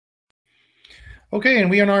Okay, and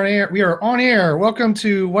we are on air. We are on air. Welcome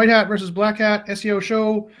to White Hat versus Black Hat SEO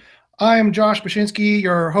show. I am Josh Bashinsky,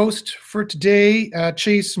 your host for today.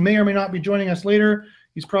 Chase may or may not be joining us later.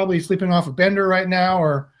 He's probably sleeping off a bender right now,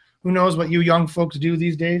 or who knows what you young folks do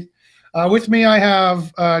these days. With me, I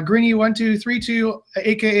have Greeny1232,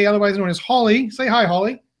 aka otherwise known as Holly. Say hi,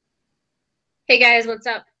 Holly. Hey guys, what's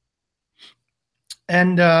up?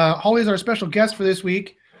 And Holly is our special guest for this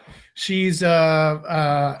week. She's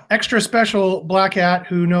extra special Black Hat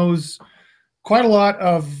who knows quite a lot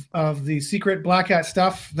of the secret Black Hat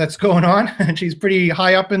stuff that's going on. And she's pretty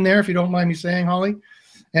high up in there, if you don't mind me saying, Holly.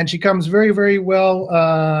 And she comes very, very well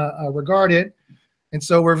regarded. And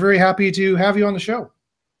so we're very happy to have you on the show.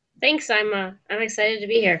 Thanks. I'm excited to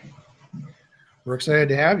be here. We're excited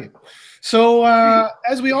to have you. So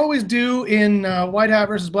as we always do in White Hat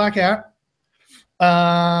versus Black Hat,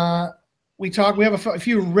 we have a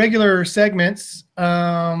few regular segments,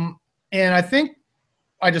 and I think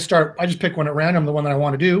I just pick one at random, the one that I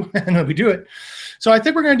want to do, and then we do it. So I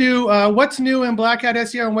think we're going to do what's new in Black Hat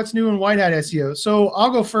SEO and what's new in White Hat SEO. So I'll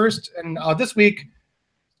go first, and this week,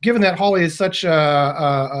 given that Holly is such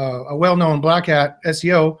a well-known Black Hat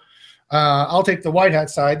SEO, I'll take the White Hat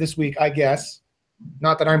side this week, I guess.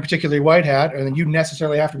 Not that I'm particularly White Hat, and you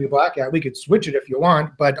necessarily have to be Black Hat. We could switch it if you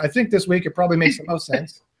want, but I think this week it probably makes the most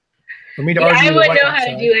sense for me to argue. I wouldn't know how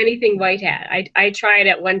to do anything White Hat. I tried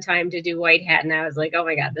at one time to do White Hat, and I was like, oh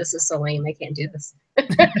my god, this is so lame. I can't do this.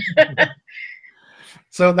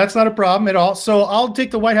 So that's not a problem at all. So I'll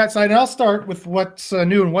take the White Hat side, and I'll start with what's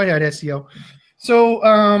new in White Hat SEO. So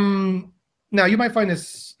now you might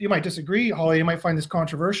disagree, Holly. You might find this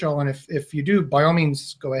controversial, and if you do, by all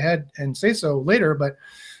means, go ahead and say so later. But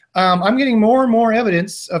I'm getting more and more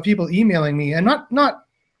evidence of people emailing me, and not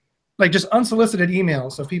like just unsolicited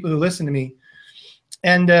emails of people who listen to me,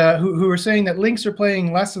 and who are saying that links are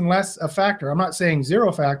playing less and less a factor. I'm not saying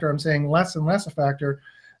zero factor. I'm saying less and less a factor.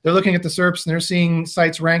 They're looking at the SERPs, and they're seeing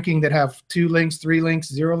sites ranking that have 2 links, 3 links,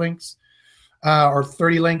 0 links, or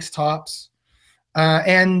 30 links tops.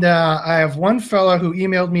 And I have one fellow who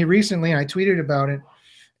emailed me recently, and I tweeted about it.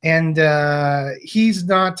 And he's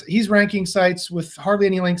ranking sites with hardly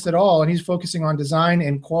any links at all, and he's focusing on design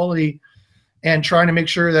and quality and trying to make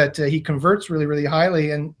sure that he converts really, really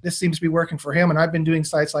highly. And this seems to be working for him. And I've been doing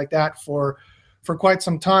sites like that for quite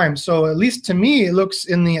some time. So at least to me, it looks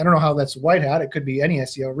I don't know how that's White Hat. It could be any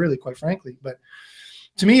SEO, really, quite frankly. But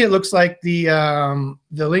to me, it looks like the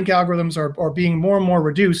link algorithms are being more and more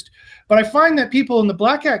reduced. But I find that people in the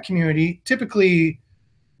Black Hat community typically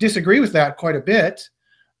disagree with that quite a bit.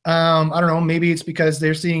 I don't know, maybe it's because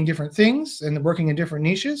they're seeing different things and working in different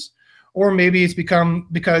niches. Or maybe it's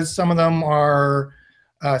because some of them are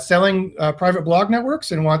selling private blog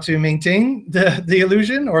networks and want to maintain the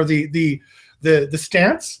illusion or the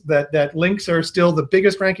stance that links are still the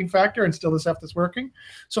biggest ranking factor and still the stuff that's working.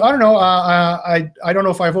 So I don't know. I don't know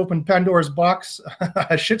if I've opened Pandora's box,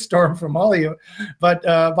 a shitstorm from Holly, but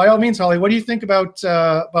by all means, Holly, what do you think about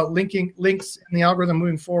linking links in the algorithm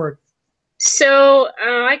moving forward? So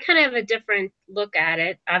I kind of have a different look at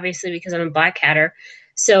it, obviously, because I'm a Black Hatter.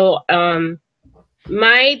 So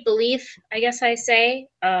my belief, I guess I say,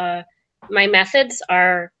 my methods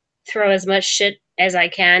are throw as much shit as I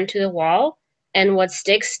can to the wall, and what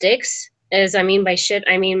sticks, sticks. As I mean by shit,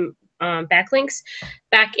 I mean backlinks.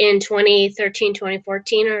 Back in 2013,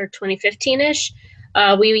 2014, or 2015-ish,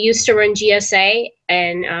 we used to run GSA,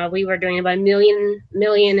 and we were doing about a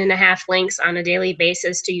million and a half links on a daily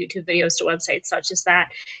basis to YouTube videos, to websites such as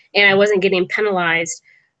that, and I wasn't getting penalized.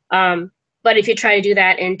 But if you try to do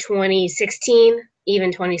that in 2016,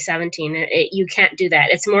 even 2017, you can't do that.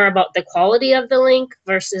 It's more about the quality of the link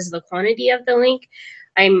versus the quantity of the link.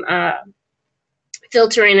 I'm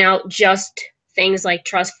filtering out just things like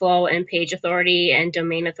trust flow and page authority and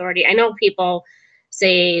domain authority. I know people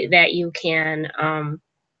say that you can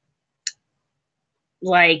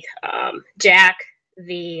jack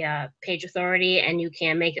the page authority and you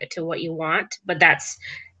can make it to what you want, but that's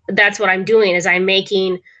what I'm doing, is I'm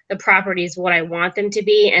making the properties what I want them to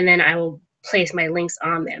be, and then I will place my links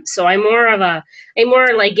on them. So I'm more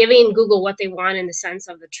like giving Google what they want in the sense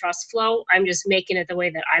of the trust flow. I'm just making it the way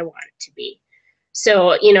that I want it to be.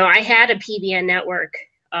 So, I had a PBN network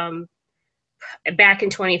back in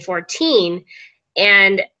 2014,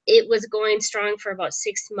 and it was going strong for about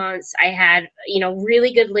 6 months. I had,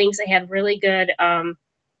 really good links. I had really good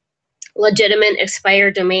legitimate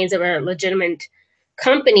expired domains that were legitimate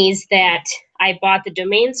companies that I bought the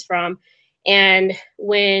domains from. And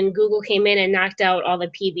when Google came in and knocked out all the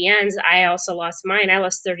PBNs, I also lost mine. I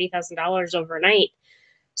lost $30,000 overnight.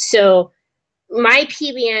 So my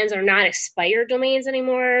PBNs are not expired domains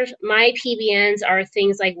anymore. My PBNs are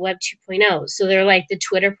things like Web 2.0. So they're like the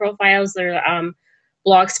Twitter profiles, they're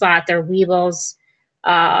Blogspot, they're Weebles,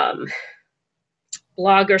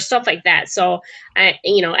 Blogger, stuff like that. So,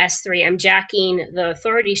 S3, I'm jacking the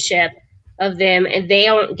authorship of them, and they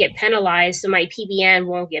don't get penalized. So my PBN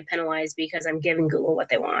won't get penalized because I'm giving Google what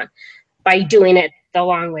they want by doing it the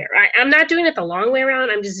long way. I'm not doing it the long way around.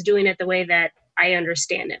 I'm just doing it the way that I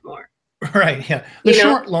understand it more. Right. Yeah. The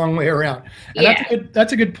short, long way around. And yeah.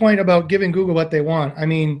 That's a good point about giving Google what they want. I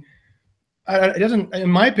mean, it doesn't, in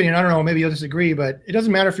my opinion, I don't know, maybe you'll disagree, but it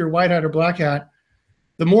doesn't matter if you're white hat or black hat.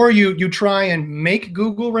 The more you try and make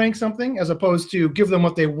Google rank something as opposed to give them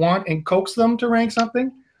what they want and coax them to rank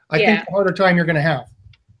something, I think the harder time you're going to have.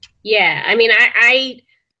 Yeah. I mean,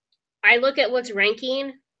 I look at what's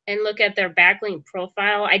ranking and look at their backlink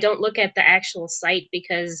profile. I don't look at the actual site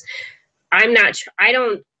because I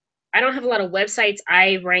don't have a lot of websites.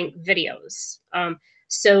 I rank videos.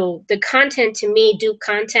 So the content, to me, Duke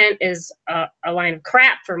content is a line of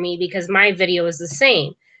crap for me because my video is the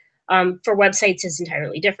same. For websites, it's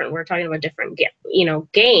entirely different. We're talking about a different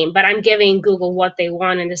game, but I'm giving Google what they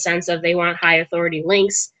want in the sense of they want high authority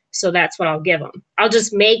links. So that's what I'll give them. I'll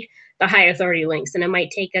just make the high authority links, and it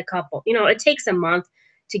might take a couple, it takes a month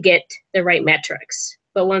to get the right metrics.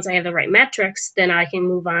 But once I have the right metrics, then I can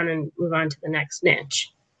move on to the next niche.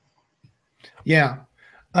 Yeah.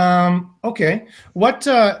 Okay.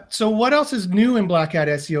 So what else is new in Black Hat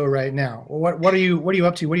SEO right now? What are you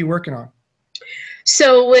up to? What are you working on?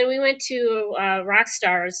 So when we went to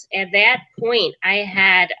Rockstars, at that point, I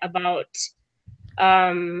had about,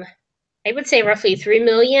 I would say roughly 3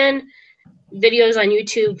 million videos on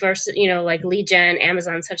YouTube versus, like lead gen,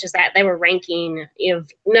 Amazon, such as that. They were ranking,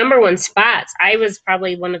 #1 spots. I was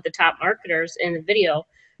probably one of the top marketers in the video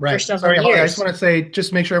for several years. I just want to say,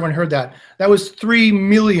 just make sure everyone heard that. That was 3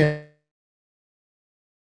 million.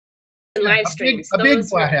 Live streams. A big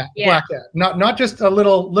black hat. Not just a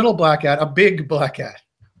little black hat, a big black hat.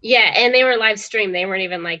 Yeah, and they were live streamed. They weren't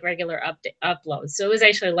even like regular uploads. So it was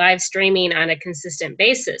actually live streaming on a consistent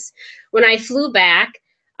basis. When I flew back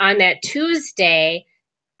on that Tuesday,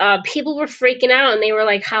 people were freaking out and they were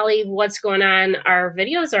like, Holly, what's going on? Our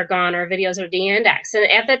videos are gone. Our videos are de-indexed.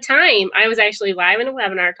 And at the time, I was actually live in a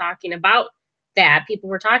webinar talking about that. People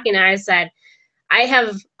were talking, and I said, I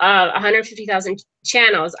have 150,000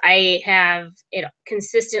 channels. I have it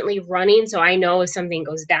consistently running, so I know if something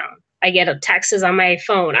goes down. I get a texts on my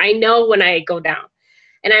phone. I know when I go down.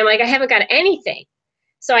 And I'm like, I haven't got anything.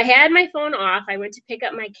 So I had my phone off. I went to pick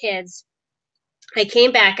up my kids. I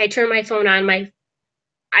came back. I turned my phone on.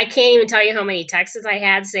 I can't even tell you how many texts I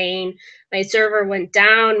had saying my server went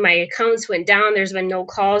down, my accounts went down, there's been no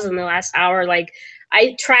calls in the last hour. Like,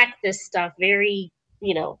 I track this stuff very,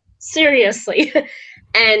 seriously.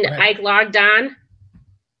 And I logged on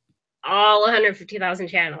all 150,000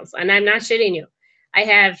 channels. And I'm not shitting you. I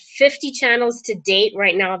have 50 channels to date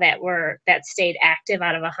right now that stayed active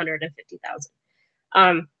out of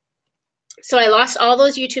 150,000. So I lost all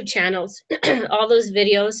those YouTube channels, all those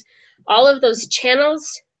videos, all of those channels,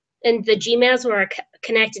 and the Gmails were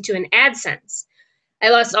connected to an AdSense. I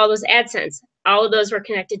lost all those AdSense. All of those were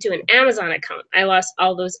connected to an Amazon account. I lost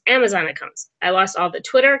all those Amazon accounts. I lost all the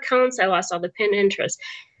Twitter accounts. I lost all the Pinterest.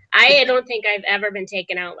 I don't think I've ever been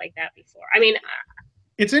taken out like that before. I mean,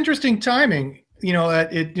 it's interesting timing.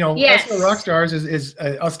 Yes. SEO Rockstars is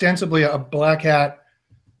ostensibly a black hat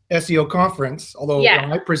SEO conference, although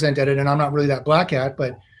I present at it and I'm not really that black hat,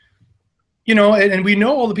 but and we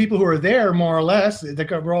know all the people who are there more or less.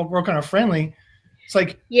 We're all kind of friendly. It's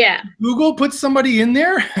like, Google puts somebody in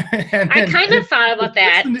there. And I kind of thought about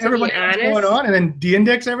that, to everybody be honest. Going on, and then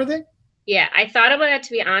de-index everything. Yeah, I thought about that,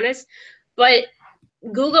 to be honest. But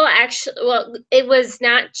Google actually, it was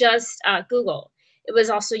not just Google. It was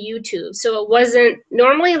also YouTube. So it wasn't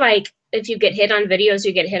normally like if you get hit on videos,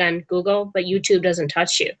 you get hit on Google, but YouTube doesn't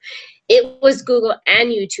touch you. It was Google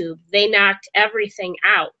and YouTube. They knocked everything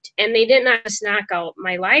out. And they did not just knock out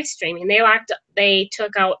my live streaming. They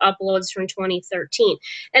took out uploads from 2013.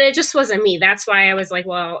 And it just wasn't me. That's why I was like,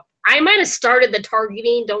 well, I might have started the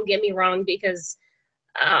targeting, don't get me wrong, because,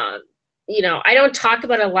 I don't talk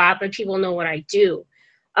about it a lot, but people know what I do.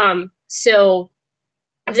 So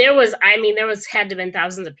there had to have been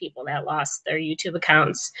thousands of people that lost their YouTube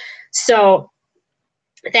accounts. So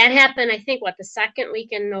that happened, I think, the second week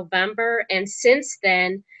in November. And since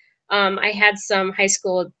then, I had some high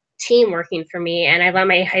school team working for me, and I let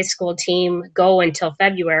my high school team go until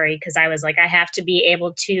February because I was like, I have to be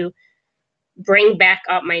able to bring back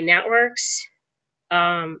up my networks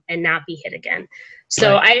and not be hit again.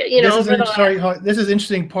 So this is an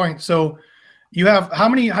interesting point. So You have, how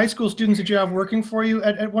many high school students did you have working for you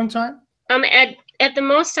at one time? At the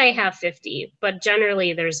most I have 50, but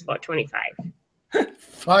generally there's about 25.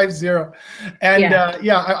 50. And Yeah.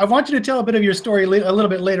 yeah, I want you to tell a bit of your story a little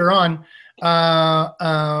bit later on.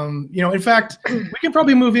 In fact, we can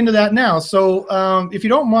probably move into that now. So if you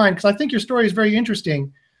don't mind, because I think your story is very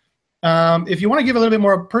interesting. If you want to give a little bit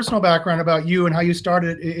more personal background about you and how you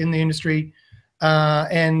started in the industry,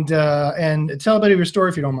 and tell a bit of your story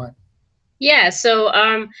if you don't mind. Yeah. So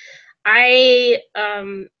I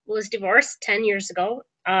was divorced 10 years ago.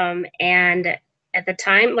 And at the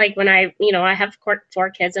time, like when I have 4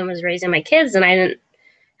 kids and was raising my kids, and I didn't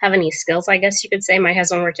have any skills, I guess you could say. My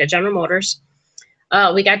husband worked at General Motors.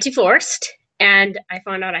 We got divorced, and I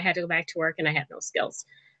found out I had to go back to work and I had no skills.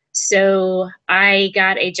 So I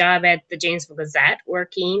got a job at the Janesville Gazette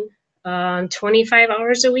working 25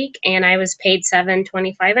 hours a week, and I was paid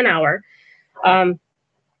 $7.25 an hour.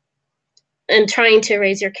 And trying to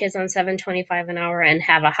raise your kids on $7.25 an hour and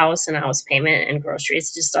have a house and a house payment and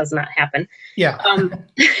groceries just does not happen. Yeah.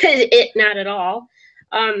 Not at all.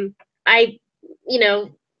 I,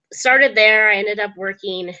 started there. I ended up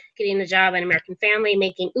getting a job at American Family,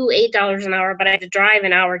 making $8 an hour, but I had to drive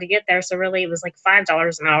an hour to get there. So really it was like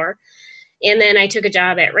 $5 an hour. And then I took a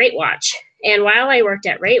job at Rate Watch. And while I worked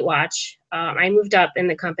at Rate Watch, I moved up in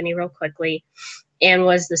the company real quickly and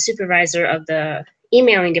was the supervisor of the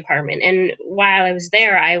emailing department. And while I was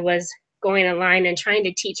there, I was going online and trying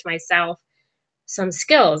to teach myself some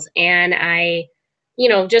skills. And I,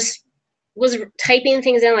 just was typing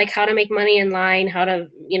things in, like how to make money online, how to,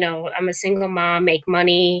 I'm a single mom, make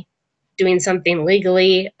money doing something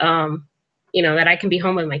legally, that I can be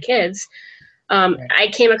home with my kids. I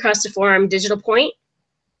came across the forum Digital Point.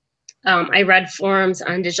 I read forums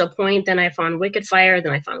on Digital Point, then I found Wicked Fire,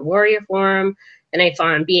 then I found Warrior Forum, then I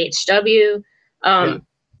found BHW.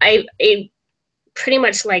 I pretty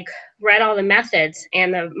much like read all the methods,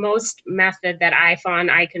 and the most method that I found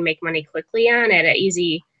I could make money quickly on at an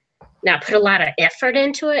easy, not put a lot of effort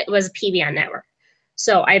into it, was PBN Network.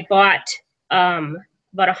 So I bought about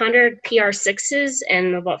 100 PR6s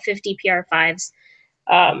and about 50 PR5s.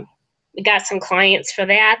 We got some clients for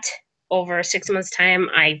that. Over 6 months' time,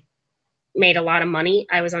 I made a lot of money.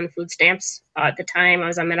 I was on food stamps at the time. I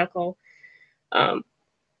was on medical,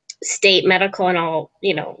 state medical, and all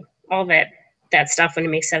that stuff when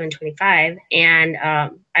you make $7.25. And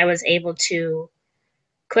I was able to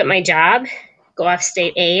quit my job, go off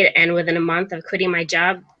state aid, and within a month of quitting my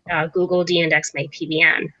job, Google de-indexed my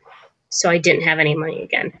PBN. So I didn't have any money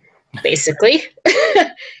again, basically.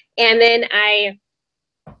 And then I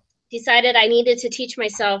decided I needed to teach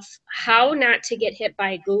myself how not to get hit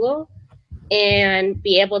by Google and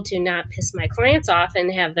be able to not piss my clients off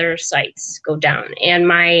and have their sites go down. And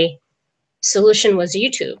my solution was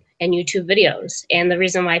YouTube and YouTube videos. And the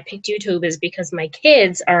reason why I picked YouTube is because my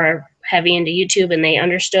kids are heavy into YouTube and they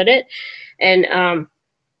understood it. And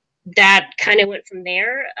that kind of went from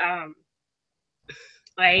there.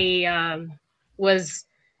 I was,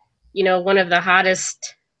 one of the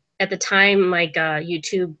hottest at the time, like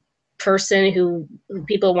YouTube person who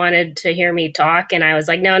people wanted to hear me talk. And I was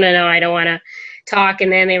like, no, I don't want to talk.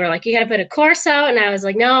 And then they were like, you got to put a course out. And I was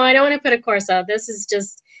like, no, I don't want to put a course out. This is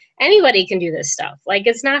just, anybody can do this stuff. Like,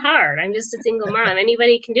 it's not hard. I'm just a single mom.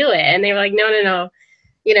 Anybody can do it. And they were like, no,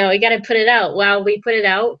 you got to put it out. Well, we put it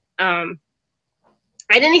out. I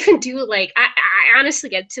didn't even do I honestly,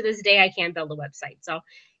 get to this day, I can't build a website. So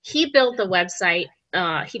he built the website.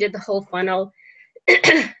 He did the whole funnel.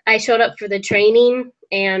 I showed up for the training,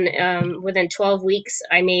 and within 12 weeks,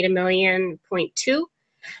 I made $1.2 million.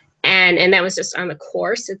 And that was just on the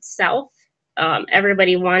course itself.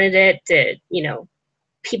 Everybody wanted it to,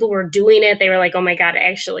 people were doing it. They were like, oh my God, it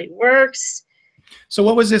actually works. So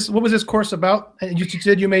what was this course about? You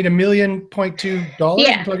said you made $1.2 million.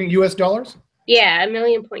 Yeah. I'm talking US dollars? Yeah, $1.2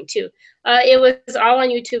 million. It was all on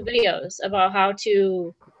YouTube videos about how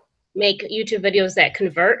to make YouTube videos that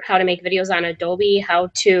convert, how to make videos on Adobe, how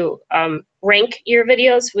to rank your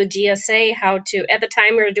videos with GSA, how to, at the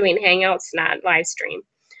time we were doing Hangouts, not live stream.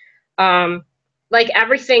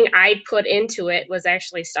 Everything I put into it was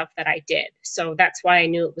actually stuff that I did. So that's why I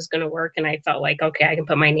knew it was going to work. And I felt like, okay, I can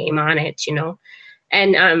put my name on it,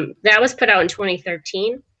 And that was put out in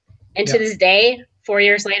 2013. And to this day, 4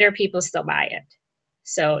 years later, people still buy it.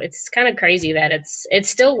 So it's kind of crazy that it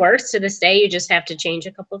still works to this day. You just have to change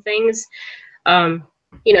a couple of things.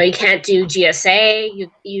 You can't do GSA.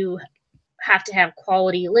 You have to have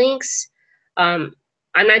quality links. I'm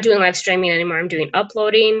not doing live streaming anymore. I'm doing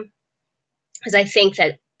uploading, because I think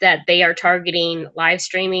that they are targeting live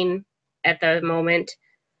streaming at the moment.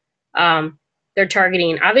 they're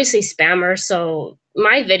targeting obviously spammers. So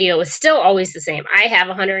my video is still always the same. I have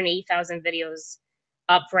 180,000 videos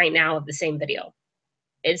up right now of the same video.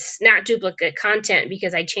 It's not duplicate content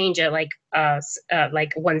because I change it like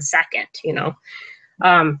 1 second, you know.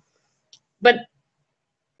 But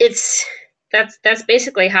that's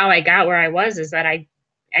basically how I got where I was, is that I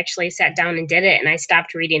actually sat down and did it, and I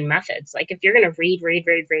stopped reading methods. Like, if you're going to read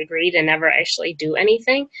and never actually do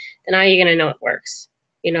anything, then how are you going to know it works?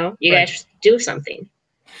 You know, you guys do something.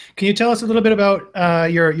 Can you tell us a little bit about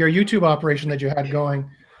your YouTube operation that you had going?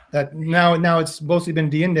 That now it's mostly been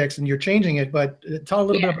de-indexed and you're changing it, but tell a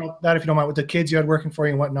little bit about that, if you don't mind, with the kids you had working for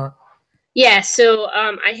you and whatnot. Yeah, so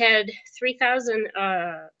I had 3,000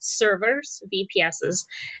 servers, VPSs,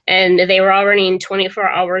 and they were all running 24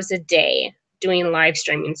 hours a day doing live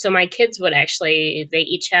streaming. So my kids would actually, they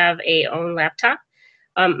each have a own laptop.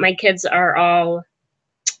 My kids are all,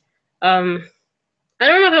 I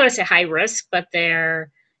don't know if I want to say high risk, but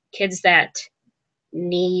they're kids that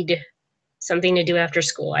need something to do after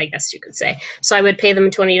school, I guess you could say. So I would pay them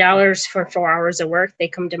 $20 for 4 hours of work. They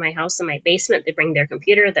come to my house in my basement. They bring their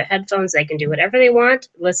computer, their headphones. They can do whatever they want,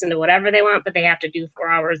 listen to whatever they want, but they have to do 4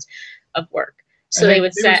 hours of work. So they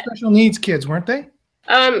would set. Were special needs kids, weren't they?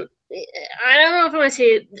 I don't know if I want to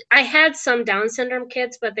say. I had some Down syndrome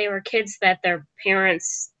kids, but they were kids that their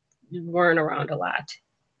parents weren't around a lot.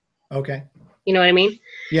 Okay. You know what I mean?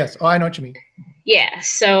 Yes. Oh, I know what you mean. Yeah.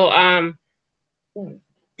 So,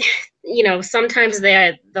 you know, sometimes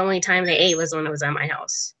the only time they ate was when I was at my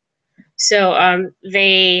house. So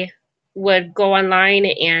they would go online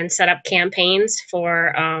and set up campaigns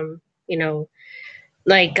for, you know,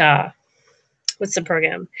 like, what's the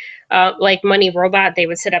program? Like Money Robot, they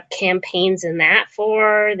would set up campaigns in that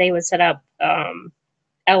for. They would set up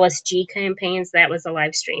LSG campaigns. That was the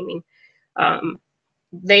live streaming.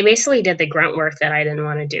 They basically did the grunt work that I didn't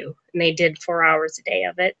want to do. And they did 4 hours a day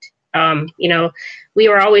of it. You know, we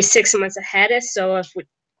were always 6 months ahead of, so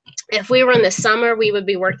if we were in the summer, we would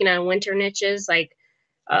be working on winter niches. Like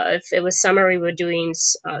if it was summer, we were doing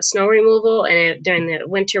snow removal, and during the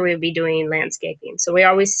winter, we would be doing landscaping. So we're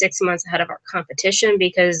always 6 months ahead of our competition,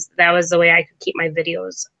 because that was the way I could keep my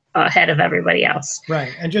videos ahead of everybody else.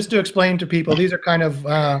 Right. And just to explain to people, these are kind of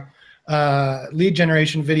lead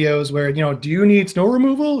generation videos where, you know, do you need snow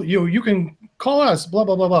removal? You can call us, blah,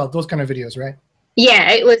 blah, blah, blah. Those kind of videos, right?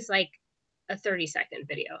 Yeah, it was like a 30-second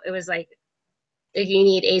video. It was like, if you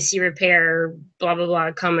need AC repair, blah, blah,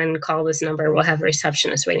 blah, come and call this number. We'll have a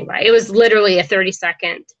receptionist waiting by. It was literally a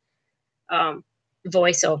 30-second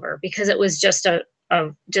voiceover, because it was just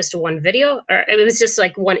just one video, or it was just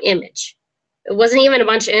like one image. It wasn't even a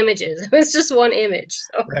bunch of images. It was just one image.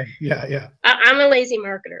 So right. Yeah. Yeah. I'm a lazy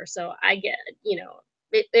marketer, so I get, you know,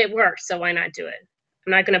 it works. So why not do it?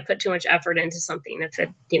 I'm not going to put too much effort into something if it,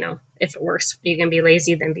 you know, if it works. You can be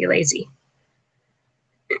lazy, then be lazy.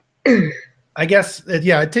 I guess,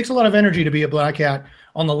 yeah, it takes a lot of energy to be a black hat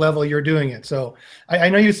on the level you're doing it. So I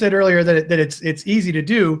know you said earlier that it's easy to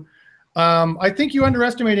do. I think you're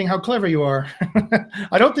underestimating how clever you are.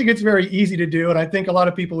 I don't think it's very easy to do, and I think a lot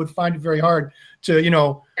of people would find it very hard to, you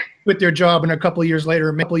know, quit their job and a couple of years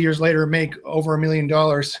later make over $1 million.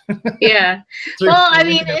 Yeah. Well, I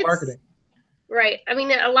mean, it's marketing. Right. I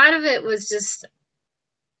mean, a lot of it was just,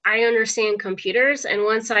 I understand computers, and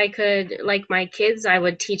once I could, like my kids, I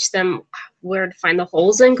would teach them where to find the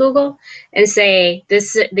holes in Google and say,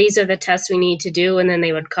 these are the tests we need to do, and then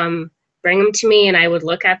they would come bring them to me, and I would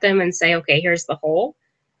look at them and say, okay, here's the hole.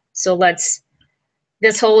 So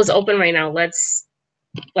this hole is open right now. Let's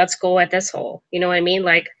go at this hole. You know what I mean?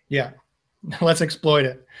 Like, yeah, let's exploit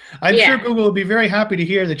it. I'm sure Google would be very happy to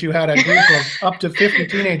hear that you had a group of up to 50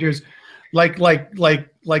 teenagers, like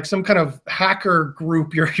some kind of hacker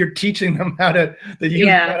group. You're teaching them how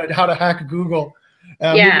to hack Google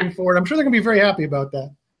moving forward. I'm sure they're gonna be very happy about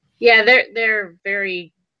that. Yeah, they're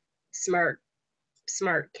very smart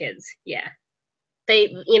kids. Yeah,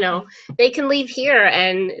 they, you know, they can leave here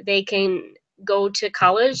and they can go to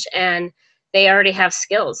college, and they already have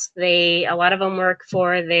skills. A lot of them work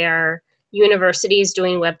for their universities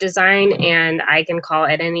doing web design, and I can call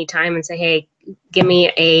at any time and say, hey, give me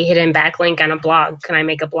a hidden backlink on a blog. Can I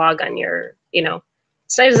make a blog on your, you know,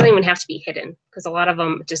 so it doesn't even have to be hidden, because a lot of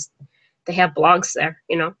them just, they have blogs there,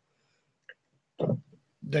 you know.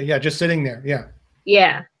 Yeah, just sitting there. Yeah.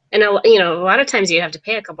 Yeah. And, you know, a lot of times you have to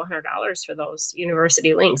pay a couple $100 for those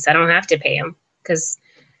university links. I don't have to pay them, because,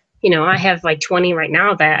 you know, I have like 20 right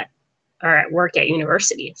now that are at work at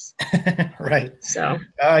universities. Right. So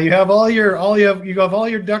you have all your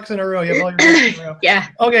ducks in a row. You have all your ducks in a row. Yeah.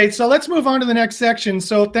 Okay, so let's move on to the next section.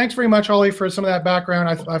 So thanks very much, Holly, for some of that background.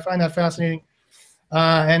 I find that fascinating.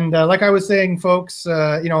 And like I was saying, folks,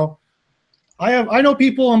 you know, I know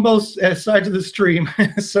people on both sides of the stream,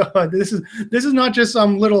 so this is not just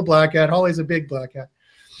some little black hat. Holly's a big black hat.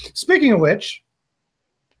 Speaking of which,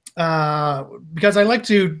 because I like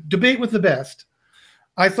to debate with the best,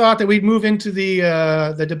 I thought that we'd move into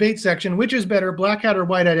the debate section. Which is better, black hat or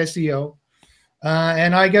white hat SEO?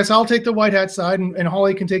 And I guess I'll take the white hat side, and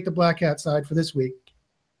Holly can take the black hat side for this week.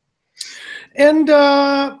 And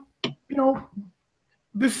you know,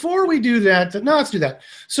 before we do that, no, let's do that.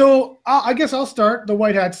 So I guess I'll start the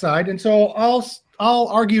white hat side, and so I'll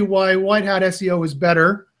argue why white hat SEO is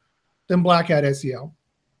better than black hat SEO.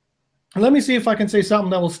 Let me see if I can say something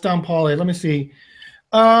that will stump Holly. Let me see.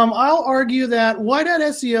 I'll argue that white hat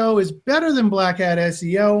SEO is better than black hat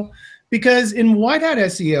SEO because in white hat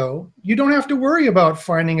SEO, you don't have to worry about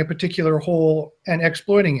finding a particular hole and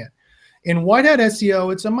exploiting it. In white hat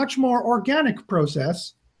SEO, it's a much more organic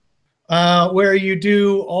process where you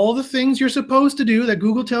do all the things you're supposed to do that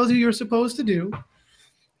Google tells you you're supposed to do.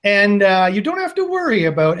 And you don't have to worry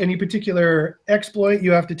about any particular exploit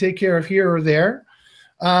you have to take care of here or there.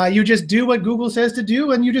 You just do what Google says to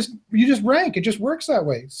do, and you just rank. It just works that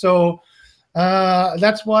way. So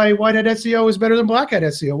that's why white hat SEO is better than black hat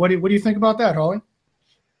SEO. What do you think about that, Holly?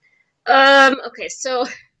 Okay, so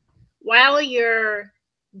while you're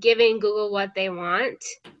giving Google what they want,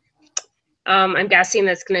 I'm guessing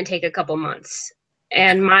that's going to take a couple months,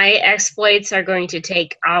 and my exploits are going to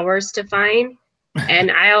take hours to find,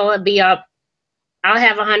 and I'll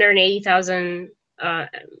have 180,000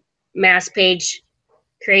 mass page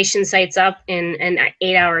creation sites up in an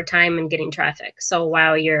 8-hour time and getting traffic. So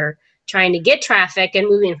while you're trying to get traffic and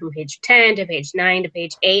moving from page 10 to page 9 to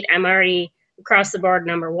page 8, I'm already across the board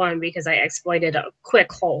 #1 because I exploited a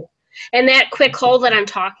quick hole. And that quick hole that I'm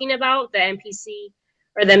talking about, the MPC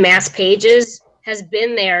or the mass pages, has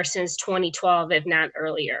been there since 2012, if not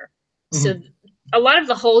earlier. Mm-hmm. So a lot of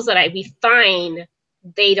the holes that we find,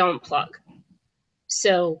 they don't plug.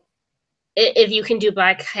 So if you can do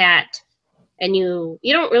black hat, and you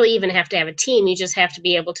don't really even have to have a team. You just have to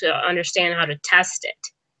be able to understand how to test it.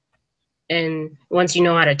 And once you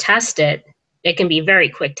know how to test it, it can be very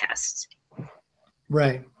quick tests.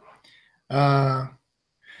 Right. But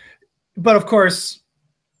of course,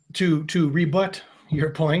 to rebut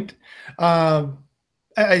your point,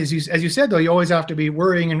 as you said, though, you always have to be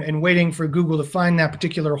worrying and waiting for Google to find that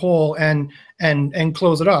particular hole and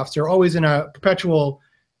close it off. So you're always in a perpetual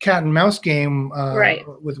cat and mouse game right.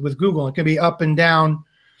 with Google. It can be up and down,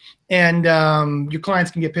 and your clients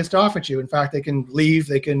can get pissed off at you. In fact, they can leave.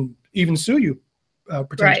 They can even sue you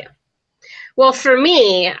potentially. Right. Well, for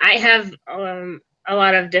me, I have a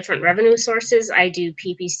lot of different revenue sources. I do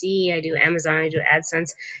PPC, I do Amazon, I do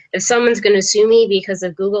AdSense. If someone's going to sue me because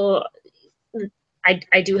of Google,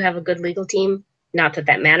 I do have a good legal team. Not that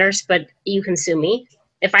that matters, but you can sue me.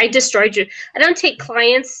 If I destroyed you, I don't take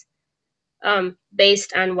clients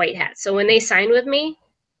based on white hat. So when they sign with me,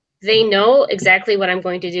 they know exactly what I'm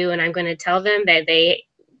going to do, and I'm going to tell them that they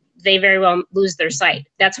very well lose their site.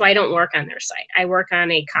 That's why I don't work on their site. I work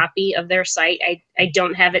on a copy of their site. I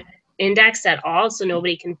don't have it indexed at all, so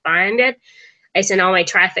nobody can find it. I send all my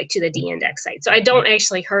traffic to the de-index site. So I don't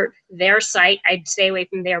actually hurt their site. I stay away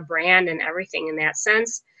from their brand and everything in that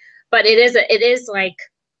sense. But it is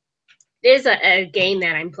a game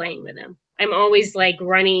that I'm playing with them. I'm always like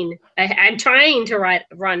running. I'm trying to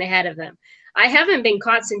run ahead of them. I haven't been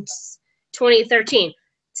caught since 2013.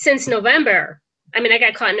 Since November. I mean, I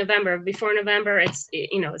got caught in November. Before November, it's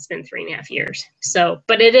been 3.5 years. So,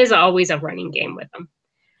 but it is always a running game with them.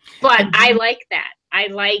 But I like that. I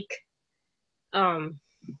like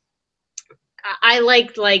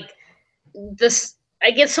this. I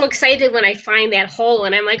get so excited when I find that hole,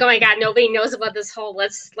 and I'm like, oh my God, nobody knows about this hole.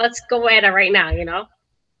 Let's go at it right now, you know?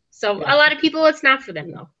 So yeah. A lot of people, it's not for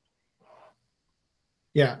them though.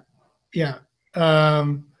 Yeah. Yeah.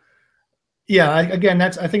 Again, I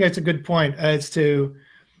think that's a good point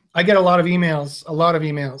I get a lot of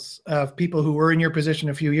emails of people who were in your position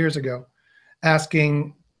a few years ago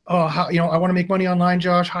asking, oh, how, I want to make money online,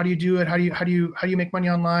 Josh. How do you do it? How do you make money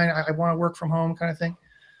online? I want to work from home kind of thing.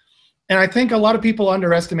 And I think a lot of people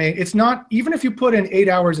underestimate, it's not, even if you put in 8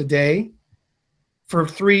 hours a day for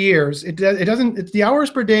 3 years, the hours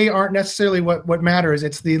per day aren't necessarily what matters.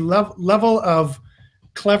 It's the level of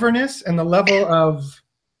cleverness and the level of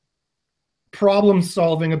problem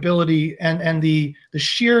solving ability and the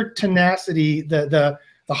sheer tenacity, the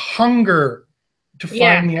hunger to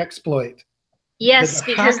find the exploit. Yes,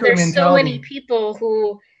 because there's so many people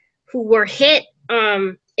who were hit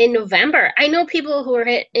in November. I know people who were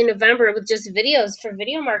hit in November with just videos for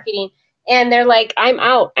video marketing And they're like, I'm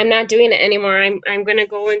out. I'm not doing it anymore. I'm gonna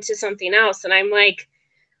go into something else. And I'm like,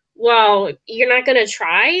 well, you're not gonna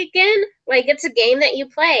try again? Like, it's a game that you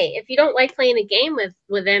play. If you don't like playing a game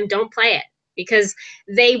with them, don't play it, because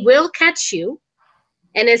they will catch you,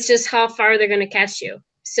 and it's just how far they're gonna catch you.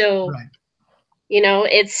 So, Right.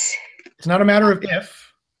 it's not a matter of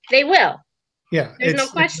if. they will. Yeah. There's no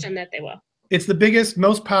question that they will. It's the biggest,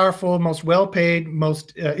 most powerful, most well-paid,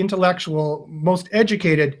 most intellectual, most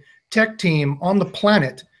educated tech team on the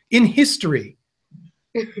planet in history,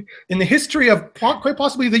 in the history of quite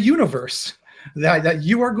possibly the universe, that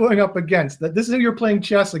you are going up against. That this is who you're playing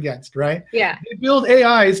chess against, right? Yeah. They build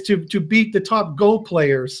AIs to beat the top Go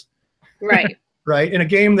players, Right. right? In a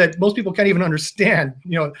game that most people can't even understand,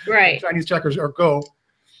 Right. Chinese checkers or Go.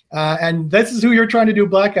 And this is who you're trying to do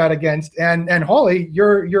Black Hat against. And Holly,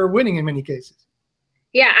 you're winning in many cases.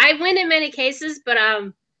 Yeah, I win in many cases, but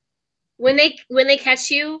when they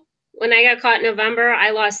catch you, when I got caught in November,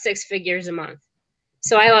 I lost 6 figures a month.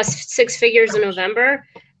 So I lost 6 figures in November.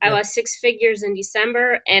 I lost 6 figures in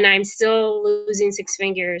December, and I'm still losing 6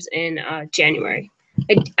 figures in January.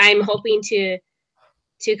 I'm hoping to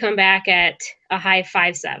come back at a high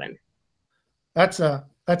 5-7. That's a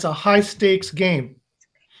high stakes game.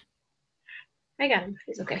 I got him.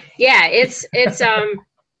 He's okay. Yeah, it's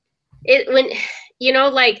when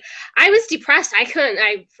like, I was depressed.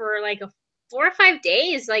 For like 4 or 5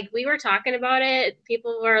 days, like, we were talking about it.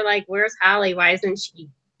 People were like, "Where's Holly? Why isn't she,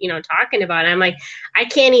 talking about it?" I'm like, I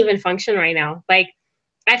can't even function right now. Like,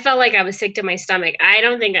 I felt like I was sick to my stomach. I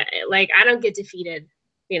don't think, I don't get defeated.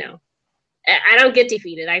 I don't get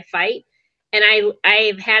defeated. I fight, and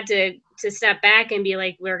I've had to step back and be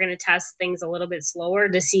like, we're going to test things a little bit slower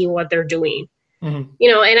to see what they're doing. Mm-hmm.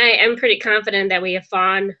 And I am pretty confident that we have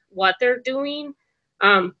found what they're doing,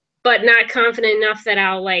 but not confident enough that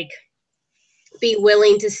I'll be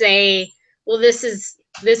willing to say, well, this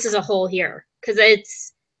is a hole here, because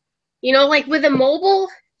it's, with the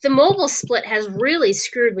mobile split has really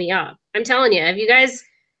screwed me up. I'm telling you. Have you guys?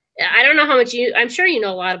 I don't know how much I'm sure you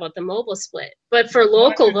know a lot about the mobile split, but for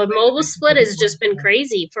local, the mobile split has just been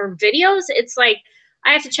crazy. For videos, it's like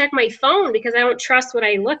I have to check my phone because I don't trust what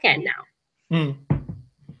I look at now. Mm.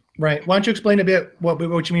 Right. Why don't you explain a bit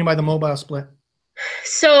what you mean by the mobile split?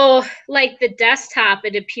 So, like, the desktop,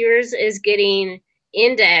 it appears is getting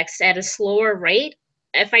indexed at a slower rate.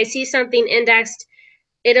 If I see something indexed,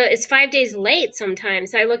 it's 5 days late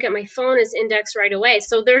sometimes. I look at my phone, it's indexed right away.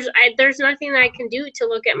 So there's nothing that I can do to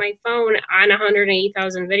look at my phone on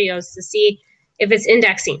 180,000 videos to see if it's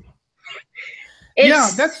indexing. Yeah,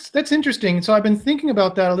 that's interesting. So I've been thinking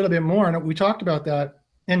about that a little bit more, and we talked about that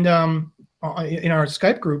in our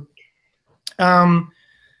Skype group.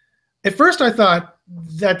 At first, I thought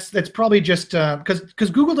that's probably just because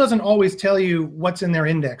Google doesn't always tell you what's in their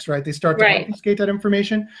index, right? They start to obfuscate that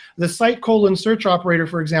information. The site search operator,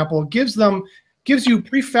 for example, gives you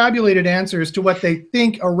prefabulated answers to what they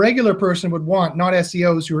think a regular person would want, not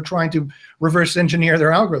SEOs who are trying to reverse engineer their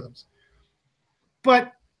algorithms.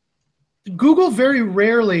 But Google very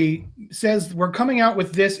rarely says we're coming out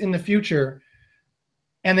with this in the future,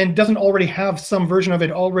 and then doesn't already have some version of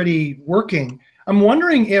it already working. I'm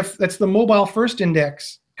wondering if that's the mobile first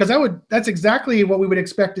index, because that's exactly what we would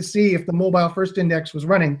expect to see if the mobile first index was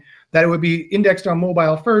running, that it would be indexed on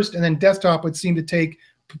mobile first, and then desktop would seem to take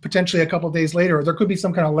potentially a couple of days later, or there could be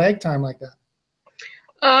some kind of lag time like that.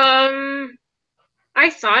 I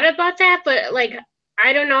thought about that, but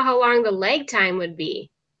I don't know how long the lag time would be.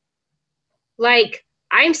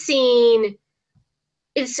 I'm seeing,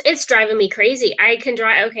 it's driving me crazy. I can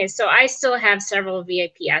drive. Okay, so I still have several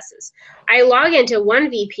VPSs. I log into one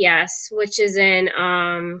VPS, which is in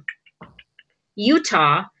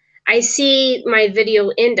Utah. I see my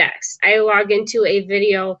video indexed. I log into a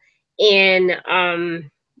video in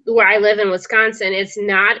where I live in Wisconsin. It's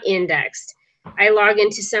not indexed. I log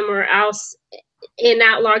into somewhere else and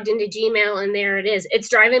not logged into Gmail, and there it is. It's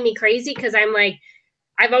driving me crazy because I'm like,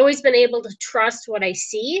 I've always been able to trust what I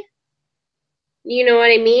see. You know what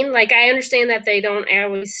I mean? I understand that they don't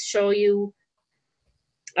always show you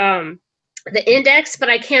the index, but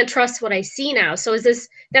I can't trust what I see now. So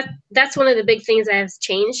that's one of the big things that has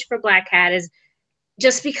changed for Black Hat, is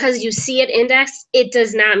just because you see it indexed, it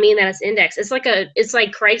does not mean that it's indexed. It's like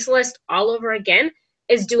Craigslist all over again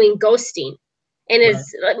is doing ghosting. And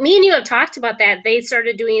it's me and you have talked about that. They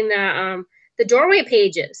started doing the doorway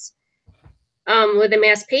pages. With the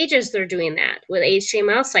mass pages, they're doing that with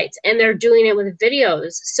HTML sites, and they're doing it with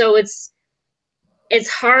videos. So it's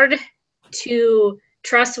hard to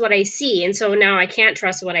trust what I see. And so now I can't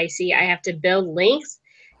trust what I see. I have to build links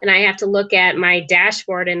and I have to look at my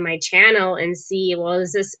dashboard and my channel and see, well,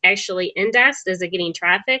 is this actually indexed? Is it getting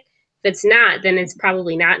traffic? If it's not, then it's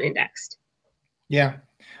probably not indexed. Yeah.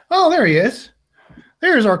 Oh, there he is.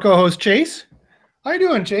 There's our co-host Chase. How you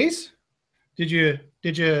doing, Chase? Did you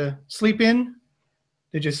sleep in?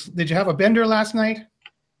 Did you have a bender last night?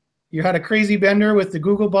 You had a crazy bender with the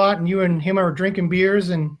Googlebot, and you and him are drinking beers,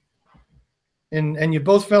 and you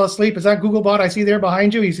both fell asleep. Is that Googlebot I see there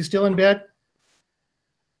behind you? Is he still in bed?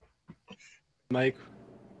 Mike.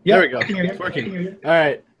 Yeah, there we go. It's working. All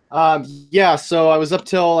right. Yeah, so I was up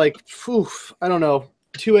till like, I don't know,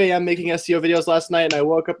 2 a.m. making SEO videos last night, and I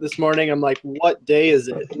woke up this morning. I'm like, what day is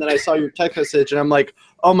it? And then I saw your text message, and I'm like,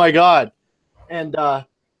 oh my God. And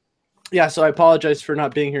yeah, so I apologize for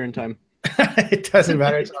not being here in time. It doesn't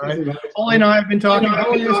matter. It's all right. Holly and I have been talking.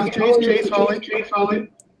 Holly, this is Chase. Holly.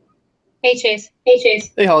 Hey, Chase.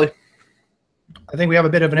 Hey, Holly. I think we have a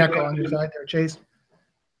bit of an echo on your side there, Chase.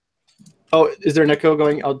 Oh, is there an echo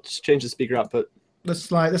going? I'll just change the speaker output. The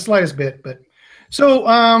slightest bit, but so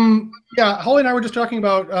yeah, Holly and I were just talking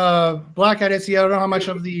about Black Hat SEO. I don't know how much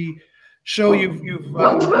of the show you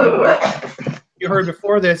heard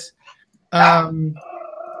before this. I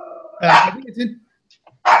think it's in.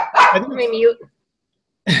 Mute.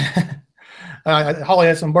 Holly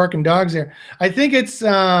has some barking dogs there. I think it's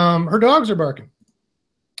her dogs are barking.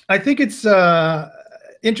 I think it's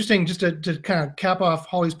interesting just to kind of cap off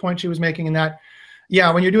Holly's point she was making in that,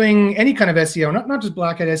 yeah, when you're doing any kind of SEO, not just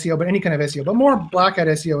Black Hat SEO, but any kind of SEO, but more Black Hat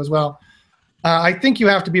SEO as well. I think you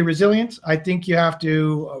have to be resilient. I think you have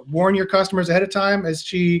to warn your customers ahead of time, as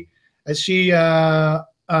she did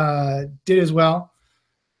as well.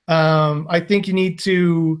 I think you need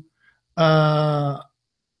to.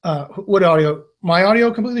 What audio? My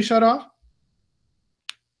audio completely shut off?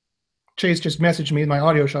 Chase just messaged me. My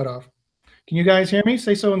audio shut off. Can you guys hear me?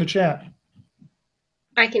 Say so in the chat.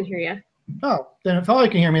 I can hear you. Oh, then if Holly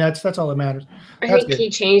can hear me, that's all that matters. I think he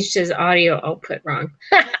changed his audio output wrong.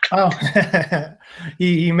 Oh,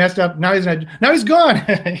 he messed up. Now he's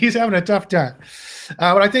gone. He's having a tough time.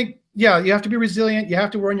 But I think, yeah, you have to be resilient. You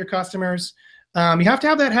have to warn your customers. You have to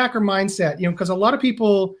have that hacker mindset, because a lot of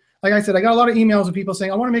people, like I said, I got a lot of emails of people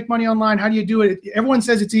saying, I want to make money online. How do you do it? Everyone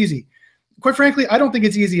says it's easy. Quite frankly, I don't think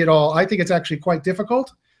it's easy at all. I think it's actually quite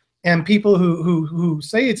difficult. And people who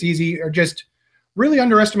say it's easy are just really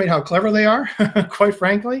underestimate how clever they are, quite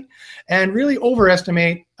frankly, and really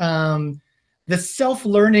overestimate the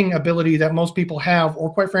self-learning ability that most people have,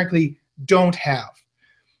 or quite frankly, don't have.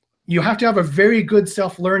 You have to have a very good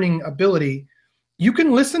self-learning ability. You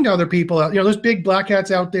can listen to other people. There's big black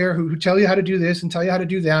hats out there who tell you how to do this and tell you how to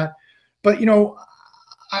do that. But,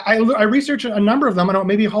 I research a number of them. I don't,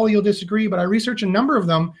 maybe Holly, you'll disagree, but I research a number of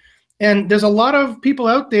them. And there's a lot of people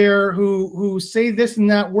out there who say this and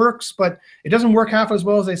that works, but it doesn't work half as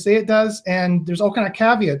well as they say it does. And there's all kind of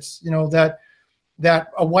caveats, that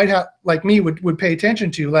a white hat like me would pay attention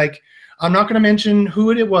to. Like, I'm not going to mention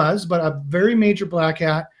who it was, but a very major black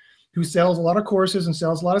hat who sells a lot of courses and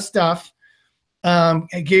sells a lot of stuff,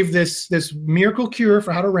 gave this miracle cure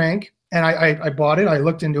for how to rank. And I bought it. I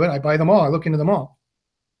looked into it. I buy them all. I look into them all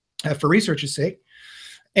for research's sake.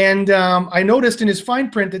 And I noticed in his fine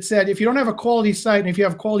print that said, if you don't have a quality site and if you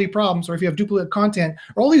have quality problems, or if you have duplicate content,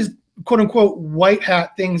 or all these quote unquote white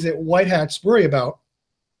hat things that white hats worry about,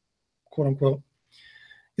 quote unquote,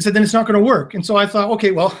 he said, then it's not going to work. And so I thought,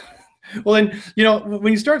 okay, well then,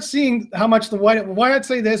 when you start seeing how much the white hats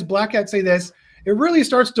say this, black hats say this, it really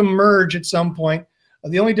starts to merge at some point.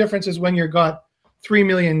 The only difference is when you've got 3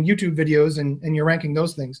 million YouTube videos and you're ranking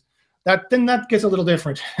those things. Then that gets a little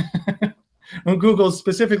different. When Google's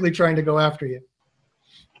specifically trying to go after you.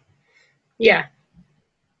 Yeah.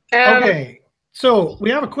 Okay, so we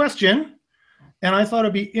have a question, and I thought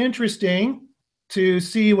it'd be interesting to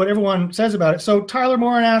see what everyone says about it. So Tyler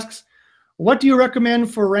Moran asks, what do you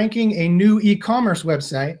recommend for ranking a new e-commerce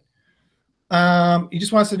website? He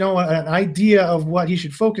just wants to know an idea of what he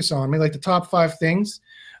should focus on, maybe like the top 5 things.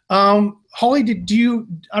 Holly, do you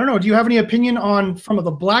have any opinion on, from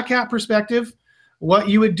the black hat perspective, what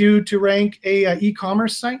you would do to rank a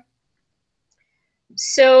e-commerce site?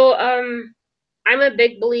 So I'm a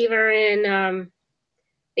big believer in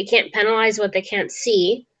they can't penalize what they can't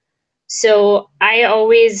see. So I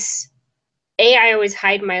always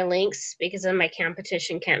hide my links, because then my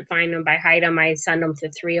competition can't find them. By hide them, I send them to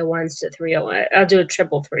 301s to 301. I'll do a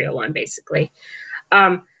triple 301 basically.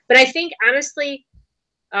 But I think honestly,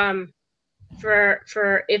 for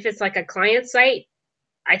if it's like a client site,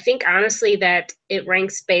 I think honestly that it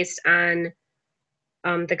ranks based on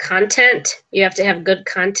the content. You have to have good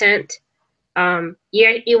content.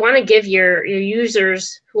 you want to give your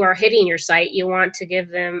users who are hitting your site, you want to give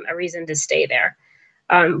them a reason to stay there,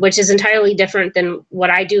 which is entirely different than what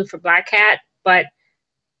I do for Black Hat. But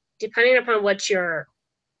depending upon what your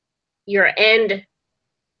end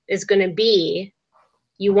is going to be,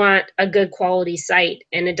 you want a good quality site,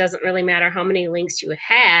 and it doesn't really matter how many links you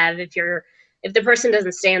have. If the person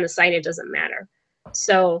doesn't stay on the site, it doesn't matter.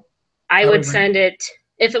 So I would send it,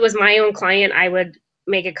 if it was my own client, I would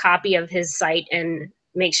make a copy of his site and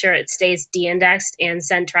make sure it stays de-indexed and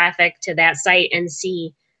send traffic to that site and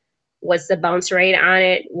see what's the bounce rate on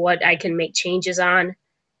it, what I can make changes on.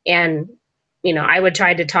 And, I would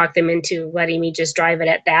try to talk them into letting me just drive it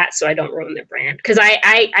at that so I don't ruin their brand. Because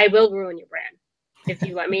I will ruin your brand. If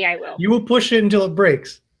you let me, I will. You will push it until it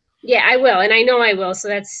breaks. Yeah, I will. And I know I will. So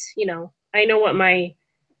that's, I know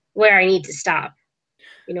where I need to stop.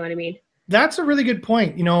 You know what I mean? That's a really good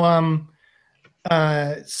point.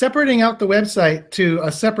 Separating out the website to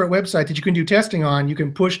a separate website that you can do testing on, you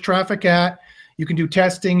can push traffic at, you can do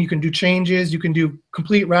testing, you can do changes, you can do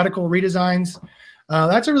complete radical redesigns.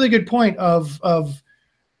 That's a really good point of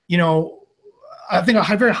I think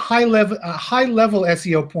a very high level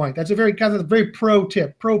SEO point. That's a very pro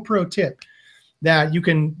tip that you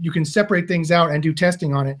can separate things out and do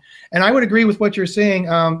testing on it. And I would agree with what you're saying.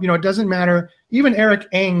 It doesn't matter. Even Eric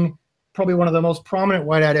Eng, probably one of the most prominent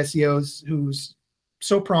white hat SEOs, who's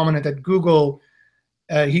so prominent that Google,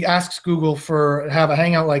 he asks Google have a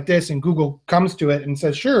hangout like this, and Google comes to it and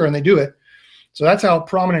says sure, and they do it. So that's how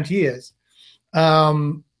prominent he is.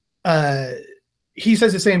 He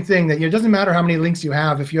says the same thing, that it doesn't matter how many links you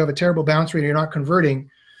have. If you have a terrible bounce rate and you're not converting,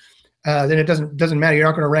 then it doesn't matter. You're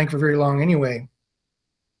not going to rank for very long anyway.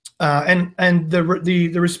 And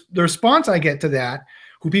the response I get to that,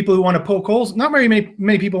 people who want to poke holes, not very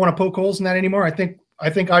many people want to poke holes in that anymore. I think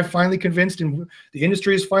I've finally convinced, and the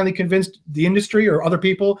industry has finally convinced the industry or other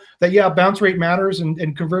people that bounce rate matters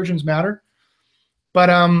and conversions matter. But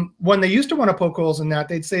when they used to want to poke holes in that,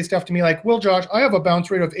 they'd say stuff to me like, "Well, Josh, I have a bounce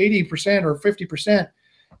rate of 80% or 50%,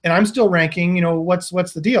 and I'm still ranking. What's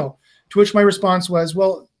the deal?" To which my response was,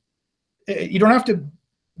 "Well, you don't have to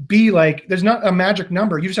be like, there's not a magic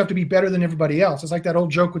number. You just have to be better than everybody else. It's like that old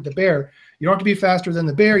joke with the bear. You don't have to be faster than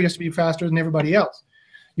the bear. You have to be faster than everybody else.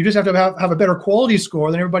 You just have to have a better quality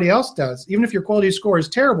score than everybody else does. Even if your quality score is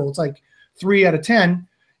terrible, it's like 3 out of 10.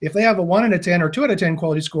 If they have a 1 out of 10 or 2 out of 10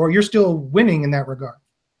 quality score, you're still winning in that regard."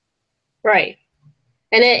 Right.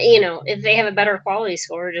 And if they have a better quality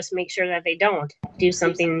score, just make sure that they don't do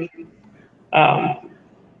something,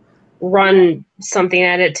 run something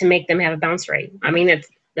at it to make them have a bounce rate. I mean,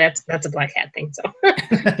 that's a Black Hat thing. So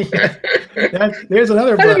there's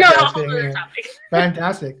another Black Hat thing there.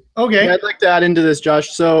 Fantastic. Okay. Yeah, I'd like to add into this,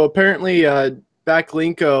 Josh. So apparently,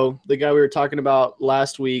 Backlinko, the guy we were talking about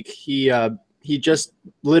last week, he just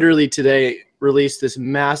literally today released this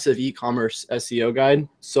massive e-commerce SEO guide.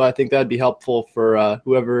 So I think that'd be helpful for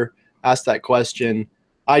whoever asked that question.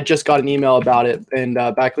 I just got an email about it, and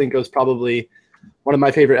Backlinko is probably one of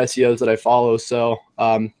my favorite SEOs that I follow. So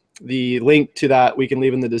the link to that we can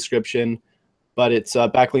leave in the description, but it's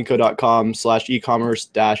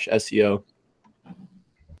backlinko.com/ecommerce-SEO.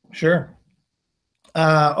 Sure.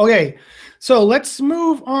 Okay. So let's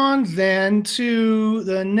move on then to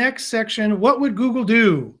the next section. What would Google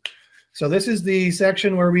do? So this is the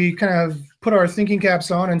section where we kind of put our thinking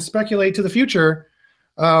caps on and speculate to the future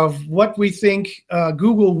of what we think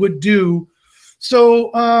Google would do.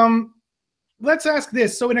 So let's ask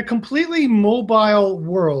this. So in a completely mobile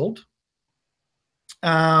world,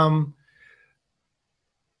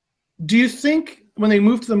 do you think when they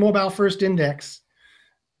move to the mobile first index,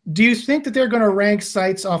 do you think that they're going to rank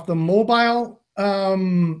sites off the mobile,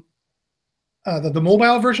 the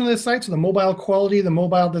mobile version of the site, so the mobile quality, the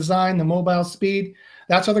mobile design, the mobile speed?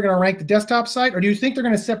 That's how they're going to rank the desktop site, or do you think they're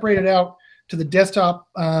going to separate it out to the desktop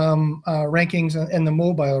rankings and the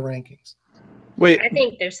mobile rankings? Wait, I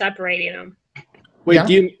think they're separating them. Wait, Yeah.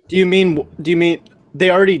 do you mean they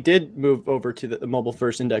already did move over to the mobile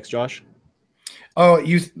first index, Josh? Oh,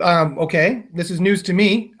 okay. This is news to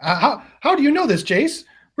me. How do you know this, Chase?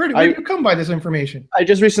 Where do you come by this information? I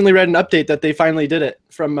just recently read an update that they finally did it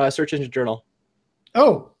from Search Engine Journal.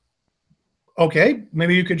 Oh, okay.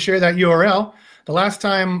 Maybe you could share that URL. The last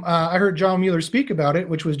time I heard John Mueller speak about it,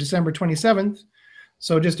 which was December 27th,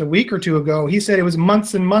 so just a week or two ago, he said it was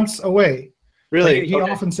months and months away. Really? Like, he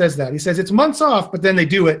often says that. He says it's months off, but then they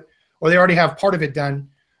do it, or they already have part of it done.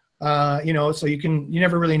 So you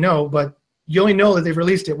never really know, but you only know that they've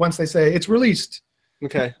released it once they say it's released.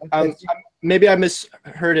 Okay. Maybe I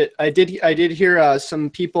misheard it. I did hear some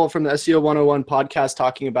people from the SEO 101 podcast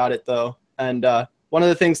talking about it though, and one of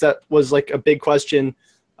the things that was like a big question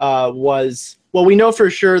was, well, we know for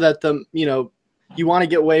sure that you want to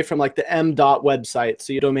get away from like the m.dot website,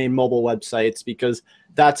 so your domain mobile websites, because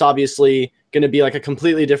that's obviously going to be like a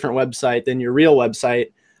completely different website than your real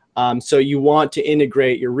website. So you want to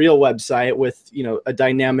integrate your real website with, a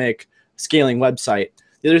dynamic scaling website.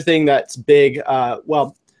 The other thing that's big,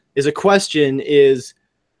 is a question is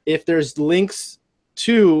if there's links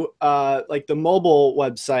to like the mobile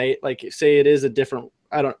website, like say it is a different,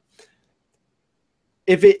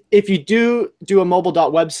 if you do a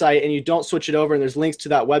mobile.dot website and you don't switch it over and there's links to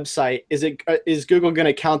that website, is Google going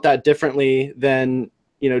to count that differently than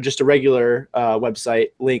just a regular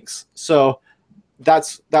website links? So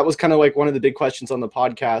that was kind of like one of the big questions on the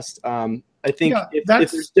podcast. I think if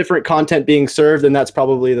there's different content being served, then that's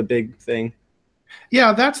probably the big thing.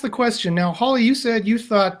 Yeah, that's the question. Now, Holly, you said you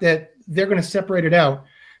thought that they're going to separate it out.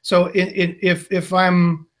 So if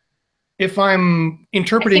I'm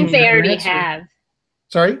interpreting, I think they already have.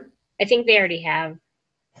 Sorry? I think they already have.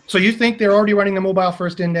 So you think they're already running the mobile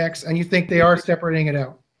first index, and you think they are separating it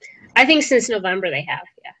out? I think since November they have,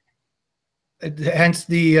 yeah. Hence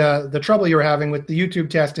the trouble you're having with the YouTube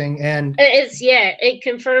testing, and it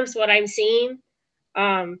confirms what I'm seeing.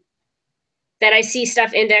 That I see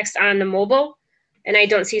stuff indexed on the mobile, and I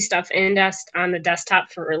don't see stuff indexed on the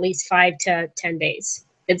desktop for at least 5 to 10 days.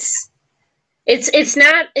 It's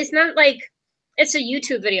not like it's a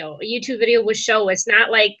YouTube video. A YouTube video would show. It's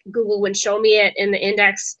not like Google would show me it in the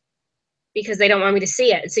index because they don't want me to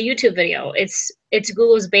see it. It's a YouTube video. It's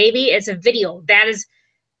Google's baby. It's a video.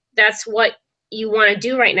 That's what you want to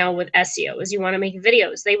do right now with SEO, is you want to make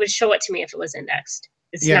videos. They would show it to me if it was indexed.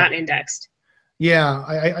 It's not indexed. Yeah,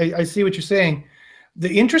 I see what you're saying.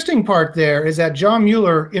 The interesting part there is that John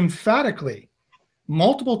Mueller emphatically,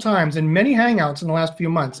 multiple times in many Hangouts in the last few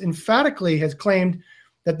months, emphatically has claimed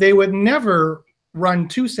that they would never run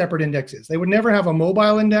 2 separate indexes. They would never have a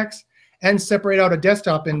mobile index and separate out a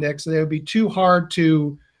desktop index. So they would be too hard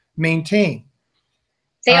to maintain.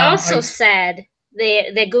 They also said,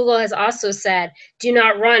 that Google has also said, do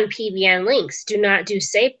not run PBN links, do not do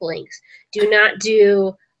SAPE links, do not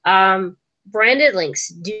do branded links,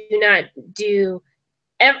 do not do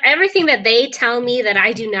everything that they tell me that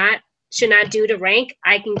I should not do to rank.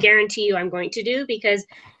 I can guarantee you I'm going to do, because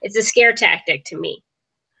it's a scare tactic to me.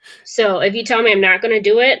 So if you tell me I'm not going to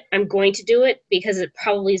do it, I'm going to do it because it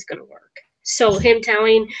probably is going to work. So him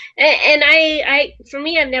telling, and I for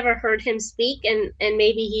me, I've never heard him speak, and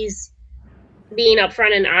maybe he's being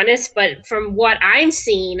upfront and honest, but from what I'm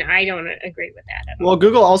seeing, I don't agree with that at all. Well,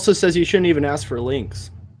 Google also says you shouldn't even ask for links.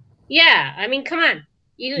 Yeah, I mean, come on.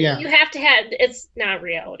 You have to have, it's not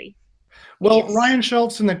reality. Well, yes. Ryan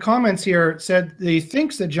Schultz in the comments here said he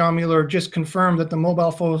thinks that John Mueller just confirmed that the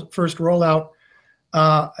mobile first rollout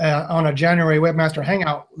on a January Webmaster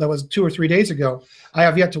Hangout that was 2 or 3 days ago. I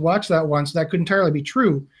have yet to watch that one, so that could entirely be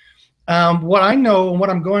true. What I know and what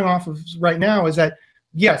I'm going off of right now is that,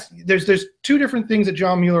 yes, there's 2 different things that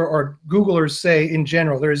John Mueller or Googlers say in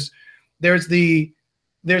general. There's the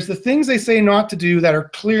things they say not to do that are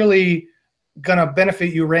clearly going to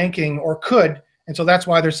benefit you ranking or could, and so that's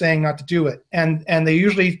why they're saying not to do it. And they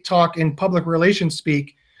usually talk in public relations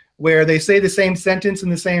speak, where they say the same sentence in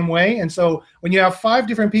the same way. And so when you have 5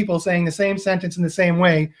 different people saying the same sentence in the same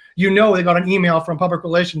way, they got an email from public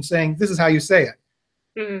relations saying, this is how you say it.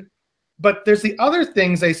 Mm-hmm. But there's the other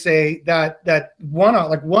things they say that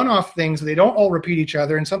one-off things. They don't all repeat each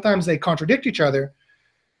other, and sometimes they contradict each other.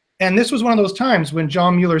 And this was one of those times when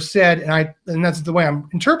John Mueller said, and that's the way I'm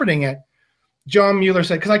interpreting it, John Mueller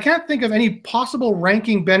said, because I can't think of any possible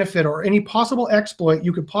ranking benefit or any possible exploit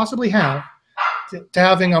you could possibly have to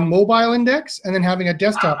having a mobile index and then having a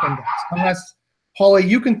desktop index, unless, Holly,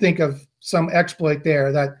 you can think of some exploit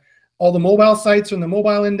there that all the mobile sites are in the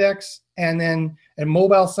mobile index, and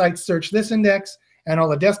mobile sites search this index, and all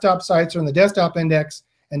the desktop sites are in the desktop index,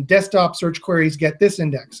 and desktop search queries get this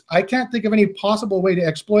index. I can't think of any possible way to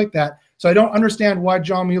exploit that, so I don't understand why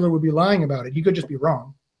John Mueller would be lying about it. He could just be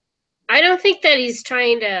wrong. I don't think that he's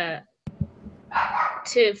trying to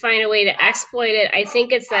find a way to exploit it. I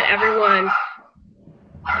think it's that everyone,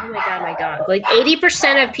 oh my God, my dog, like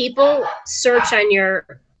 80% of people search on your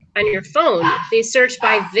phone. They search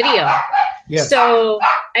by video. Yes. So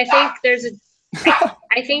I think it's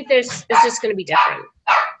just going to be different.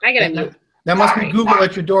 I gotta mute. That must be Google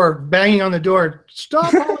at your door, banging on the door.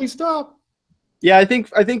 Stop, Holly, stop. Yeah, I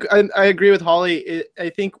think I agree with Holly. I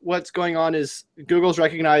think what's going on is Google's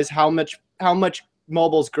recognized how much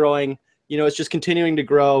mobile's growing. It's just continuing to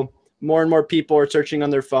grow. More and more people are searching on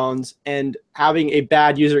their phones, and having a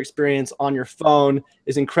bad user experience on your phone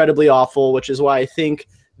is incredibly awful, which is why I think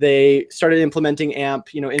They started implementing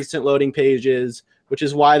AMP, instant loading pages, which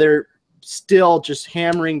is why they're still just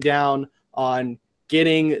hammering down on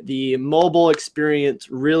getting the mobile experience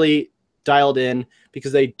really dialed in,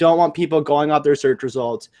 because they don't want people going out their search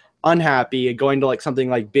results unhappy and going to like something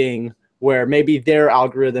like Bing, where maybe their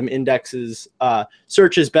algorithm indexes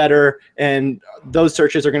searches better, and those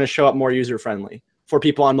searches are going to show up more user-friendly for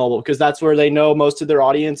people on mobile, because that's where they know most of their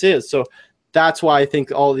audience is. So that's why I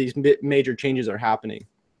think all of these major changes are happening.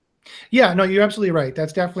 Yeah, no, you're absolutely right.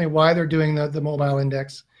 That's definitely why they're doing the mobile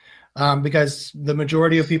index, because the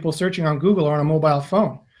majority of people searching on Google are on a mobile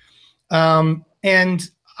phone. And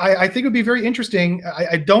I think it would be very interesting.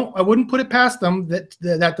 I wouldn't put it past them that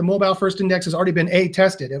the mobile first index has already been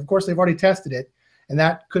tested. Of course, they've already tested it, and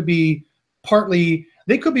that could be partly,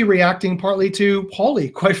 they could be reacting partly to Holly,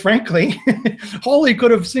 quite frankly. Holly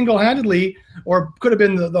could have single-handedly, or could have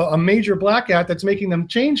been a major black hat that's making them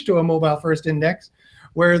change to a mobile first index,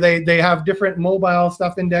 where they have different mobile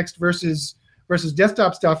stuff indexed versus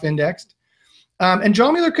desktop stuff indexed. And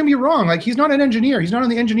John Mueller can be wrong. Like, he's not an engineer. He's not on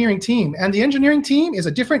the engineering team. And the engineering team is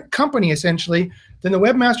a different company, essentially, than the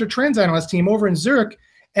Webmaster Trends Analyst team over in Zurich.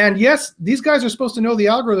 And yes, these guys are supposed to know the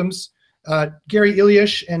algorithms. Gary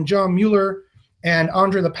Ilyish and John Mueller and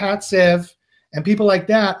Andre Lepatsev and people like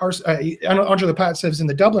that are, Andre Lepatsev's in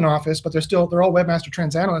the Dublin office, but they're all Webmaster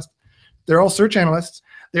Trends Analysts. They're all search analysts.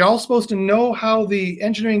 They're all supposed to know how the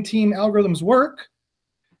engineering team algorithms work.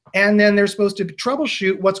 And then they're supposed to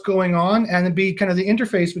troubleshoot what's going on and be kind of the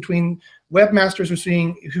interface between webmasters who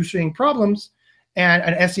are seeing problems and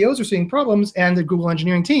SEOs who are seeing problems and the Google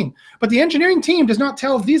engineering team. But the engineering team does not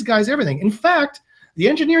tell these guys everything. In fact, the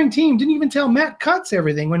engineering team didn't even tell Matt Cutts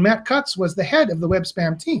everything when Matt Cutts was the head of the web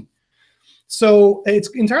spam team. So it's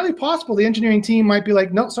entirely possible the engineering team might be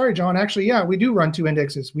like, no, sorry, John, actually, yeah, we do run two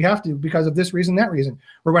indexes. We have to because of this reason, that reason.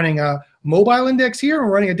 We're running a mobile index here and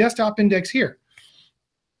we're running a desktop index here.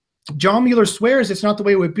 John Mueller swears it's not the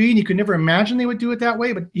way it would be, and you could never imagine they would do it that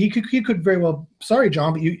way, but he could very well, sorry,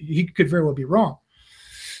 John, but he could very well be wrong.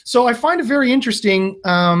 So I find it very interesting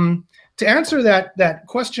to answer that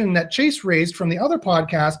question that Chase raised from the other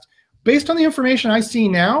podcast. Based on the information I see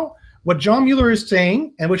now, what John Mueller is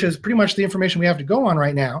saying, and which is pretty much the information we have to go on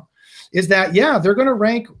right now, is that, yeah, they're going to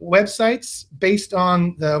rank websites based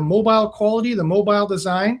on the mobile quality, the mobile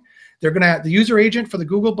design. They're going to, the user agent for the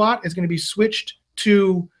Google bot is going to be switched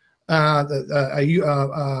to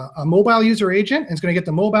a mobile user agent, and it's going to get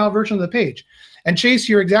the mobile version of the page. And Chase,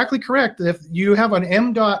 you're exactly correct. That if you have an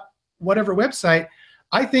M. whatever website,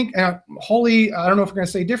 I think, Holly, I don't know if we're going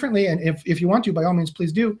to say differently, and if you want to, by all means,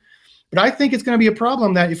 please do. But I think it's going to be a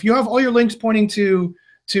problem that if you have all your links pointing to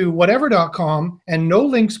whatever.com and no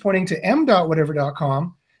links pointing to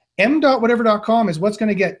m.whatever.com, m.whatever.com is what's going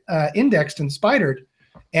to get indexed and spidered.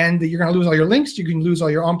 And you're going to lose all your links. You can lose all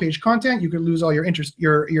your on-page content. You could lose all your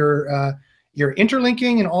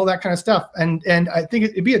interlinking and all that kind of stuff. And I think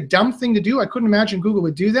it'd be a dumb thing to do. I couldn't imagine Google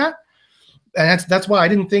would do that. And that's why I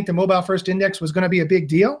didn't think the mobile first index was going to be a big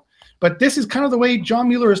deal. But this is kind of the way John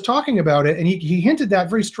Mueller is talking about it, and he hinted that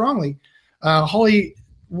very strongly. Holly,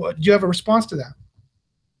 do you have a response to that?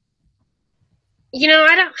 You know,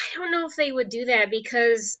 I don't know if they would do that,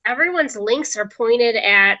 because everyone's links are pointed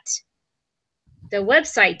at the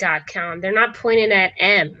website.com. They're not pointed at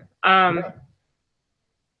M.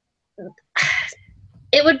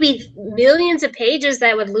 It would be millions of pages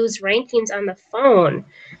that would lose rankings on the phone.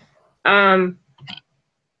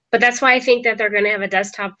 But that's why I think that they're going to have a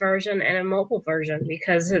desktop version and a mobile version,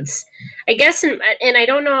 because it's, I guess, and I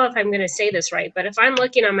don't know if I'm going to say this right, but if I'm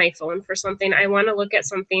looking on my phone for something, I want to look at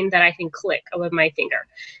something that I can click with my finger.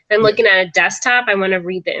 If I'm looking at a desktop, I want to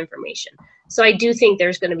read the information. So I do think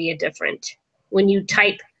there's going to be a different, when you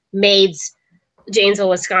type Maids, Janesville,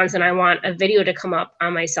 Wisconsin, I want a video to come up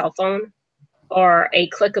on my cell phone or a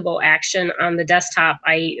clickable action on the desktop.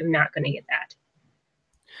 I am not going to get that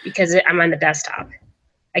because I'm on the desktop.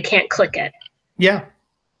 I can't click it. Yeah.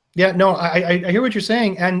 Yeah, no, I hear what you're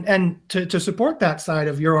saying. And to support that side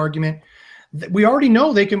of your argument, we already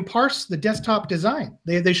know they can parse the desktop design.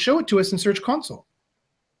 They show it to us in Search Console.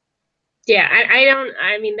 Yeah,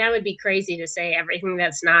 I mean, that would be crazy to say everything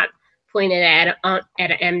that's not pointed at an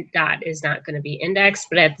M dot is not going to be indexed.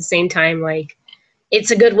 But at the same time, like,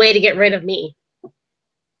 it's a good way to get rid of me.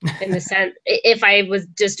 In the sense, if I was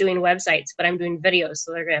just doing websites, but I'm doing videos,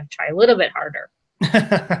 so they're going to have to try a little bit harder.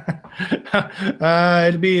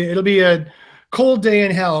 It'll be a cold day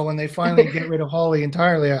in hell when they finally get rid of Holly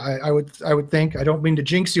entirely. I would think. I don't mean to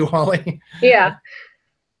jinx you, Holly. Yeah.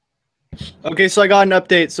 Okay, so I got an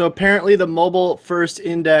update. So apparently the mobile first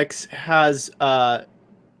index has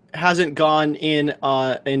hasn't gone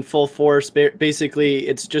in full force. Basically,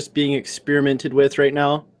 it's just being experimented with right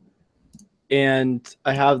now. And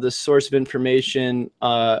I have the source of information.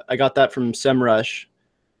 I got that from SEMrush.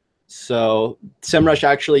 So SEMrush,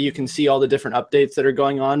 actually, you can see all the different updates that are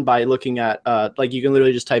going on by looking at, like, you can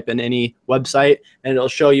literally just type in any website and it'll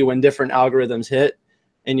show you when different algorithms hit,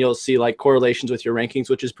 and you'll see like correlations with your rankings,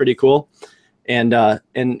 which is pretty cool. And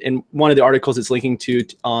in one of the articles it's linking to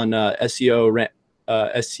on SEO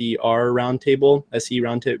SER Roundtable, SE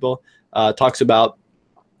Roundtable, talks about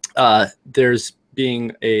there's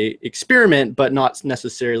being a experiment, but not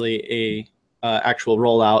necessarily a actual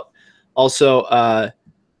rollout. Also,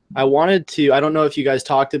 I wanted to, I don't know if you guys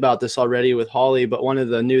talked about this already with Holly, but one of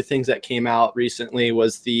the new things that came out recently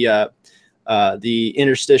was the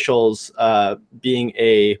interstitials being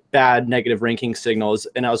a bad negative ranking signals.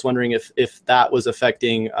 And I was wondering if that was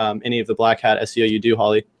affecting any of the Black Hat SEO you do,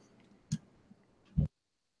 Holly.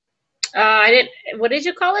 What did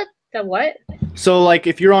you call it? The what? So like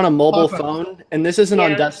if you're on a mobile phone, and this isn't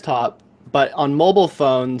on desktop, but on mobile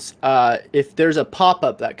phones, if there's a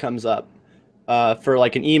pop-up that comes up for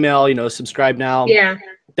like an email, you know, subscribe now. Yeah.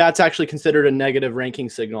 That's actually considered a negative ranking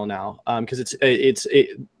signal now, because it's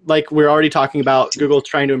like we're already talking about Google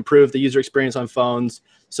trying to improve the user experience on phones.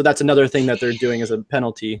 So that's another thing that they're doing as a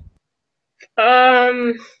penalty.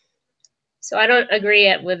 So I don't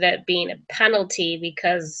agree with it being a penalty,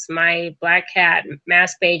 because my Black Hat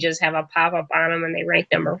mass pages have a pop-up on them and they rank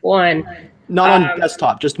 #1. Not on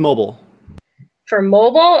desktop, just mobile. For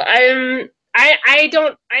mobile, I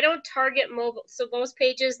don't target mobile. So those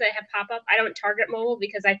pages that have pop-up, I don't target mobile,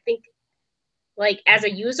 because I think, like, as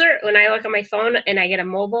a user, when I look at my phone and I get a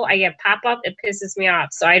mobile, I get pop-up, it pisses me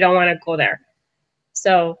off. So I don't want to go there.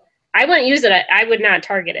 So I wouldn't use it. I would not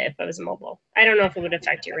target it if it was mobile. I don't know if it would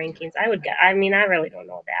affect your rankings. I really don't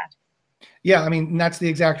know that. Yeah, I mean, that's the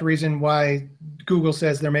exact reason why Google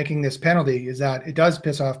says they're making this penalty, is that it does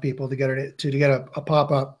piss off people to get a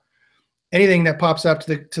pop-up. Anything that pops up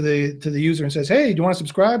to the user and says, "Hey, do you want to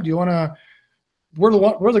subscribe? Do you want to?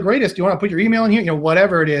 We're the greatest. Do you want to put your email in here? You know,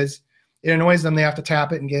 whatever it is." It annoys them. They have to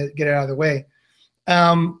tap it and get it out of the way.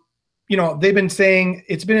 You know, they've been saying,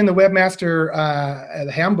 it's been in the Webmaster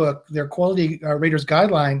the handbook, their quality raters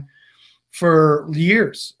guideline, for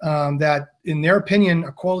years, that in their opinion,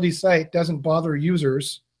 a quality site doesn't bother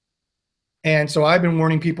users. And so I've been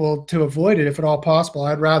warning people to avoid it if at all possible.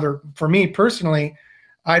 For me personally,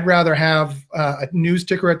 I'd rather have a news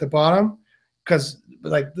ticker at the bottom, because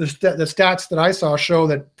like the stats that I saw show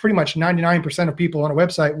that pretty much 99% of people on a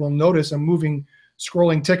website will notice a moving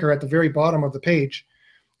scrolling ticker at the very bottom of the page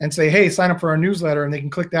and say, "Hey, sign up for our newsletter," and they can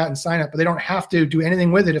click that and sign up, but they don't have to do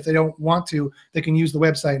anything with it. If they don't want to, they can use the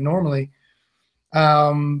website normally.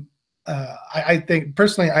 I think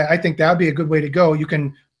personally, I think that would be a good way to go. You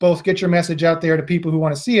can both get your message out there to people who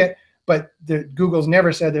want to see it, but Google's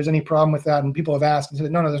never said there's any problem with that, and people have asked and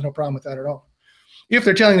said, no, there's no problem with that at all. If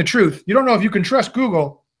they're telling the truth. You don't know if you can trust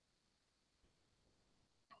Google.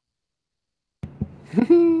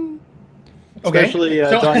 Especially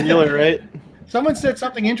Don Mueller, right? Someone said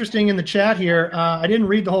something interesting in the chat here. I didn't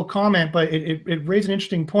read the whole comment, but it raised an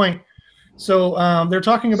interesting point. So they're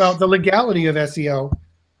talking about the legality of SEO,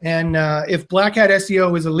 and if Black Hat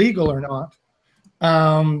SEO is illegal or not.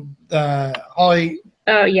 Holly.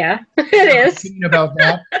 Oh yeah, it is. About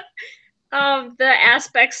that.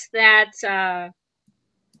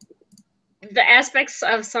 The aspects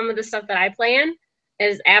of some of the stuff that I plan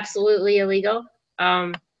is absolutely illegal.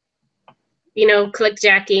 You know,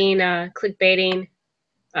 clickjacking, clickbaiting.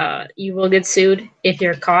 You will get sued if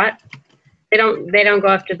you're caught. They don't go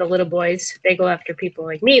after the little boys. They go after people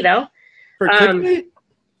like me, though. For clickbait?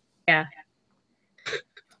 Yeah.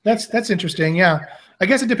 That's interesting. Yeah, I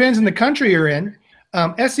guess it depends on the country you're in.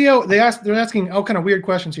 SEO, they're asking all kind of weird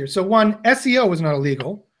questions here. So one, SEO is not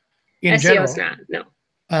illegal in general. SEO is not, no.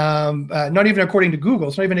 Not even according to Google.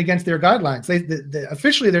 It's not even against their guidelines.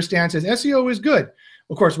 Officially, their stance is SEO is good.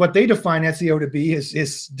 Of course, what they define SEO to be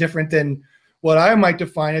is different than what I might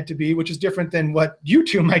define it to be, which is different than what you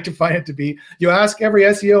two might define it to be. You ask every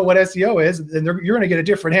SEO what SEO is, and you're going to get a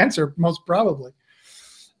different answer, most probably.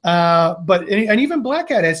 But even Black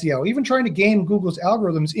Hat SEO, even trying to game Google's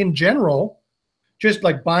algorithms in general, just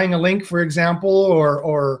like buying a link, for example,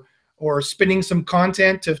 or spinning some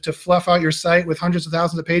content to fluff out your site with hundreds of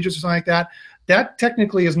thousands of pages or something like that, that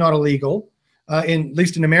technically is not illegal, at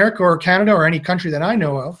least in America or Canada or any country that I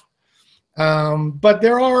know of. But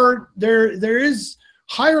there is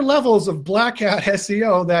higher levels of Black Hat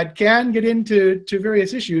SEO that can get into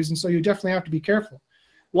various issues, and so you definitely have to be careful.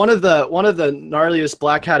 one of the gnarliest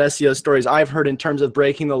Black Hat SEO stories I've heard in terms of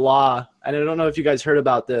breaking the law, and I don't know if you guys heard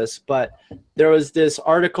about this, but there was this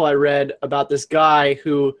article I read about this guy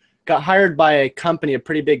who got hired by a company, a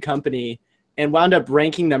pretty big company, and wound up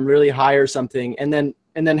ranking them really high or something, and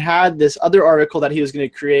then had this other article that he was going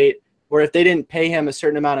to create where if they didn't pay him a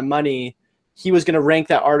certain amount of money, he was going to rank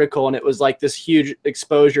that article, and it was like this huge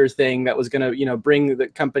exposure thing that was going to, you know, bring the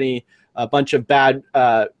company a bunch of bad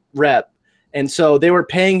rep. And so they were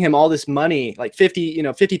paying him all this money, like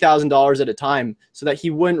 $50,000 at a time, so that he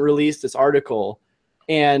wouldn't release this article,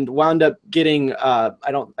 and wound up getting I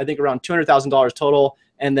think around $200,000 total.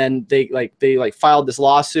 And then they filed this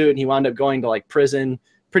lawsuit, and he wound up going to like prison.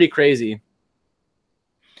 Pretty crazy.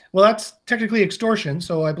 Well, that's technically extortion,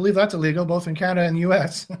 so I believe that's illegal both in Canada and the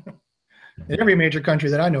U.S. in every major country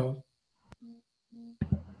that I know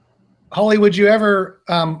of. Holly, would you ever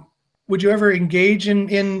engage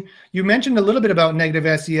in you mentioned a little bit about negative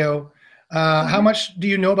SEO. How much do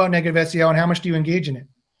you know about negative SEO, and how much do you engage in it?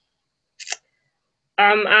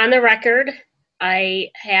 On the record,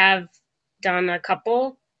 I have done a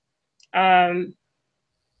couple to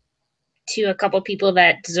a couple people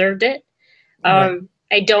that deserved it. Right.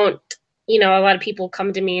 I don't, a lot of people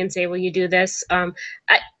come to me and say, will you do this?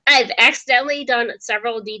 I've accidentally done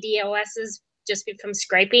several DDoSs just from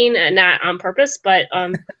scraping, not on purpose, but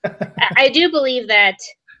I do believe that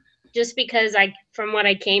just because from what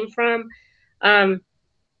I came from,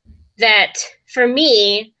 that for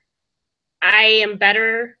me, I am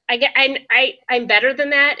better. I'm better than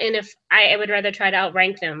that, and if I would rather try to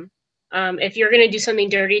outrank them. If you're going to do something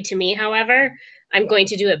dirty to me, however, I'm going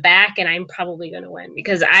to do it back, and I'm probably going to win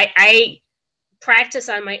because I practice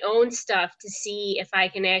on my own stuff to see if I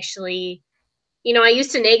can actually, I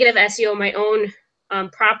used to negative SEO my own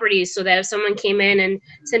properties so that if someone came in and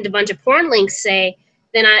sent a bunch of porn links, then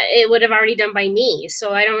it would have already done by me.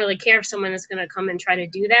 So I don't really care if someone is going to come and try to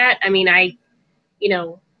do that. I mean, I've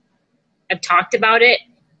talked about it,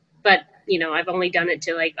 but I've only done it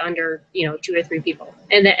to under 2 or 3 people,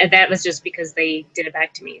 and that was just because they did it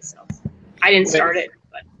back to me. So I didn't start it,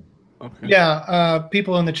 but okay. Yeah,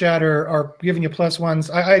 people in the chat are giving you +1s.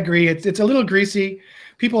 I agree. It's a little greasy.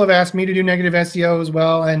 People have asked me to do negative SEO as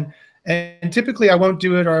well, and typically I won't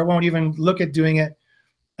do it, or I won't even look at doing it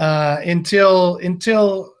until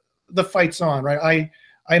the fight's on. Right?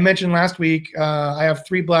 I mentioned last week I have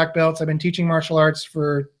 3 black belts. I've been teaching martial arts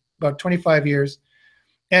for about 25 years.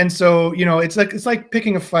 And so, it's like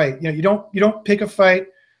picking a fight. You don't pick a fight.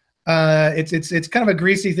 It's kind of a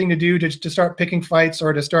greasy thing to do to start picking fights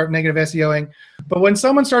or to start negative SEOing. But when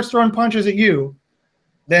someone starts throwing punches at you,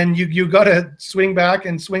 then you got to swing back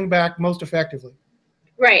most effectively.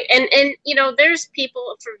 Right. And there's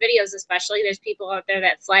people for videos, especially there's people out there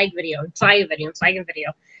that flag video. That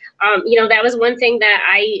was one thing that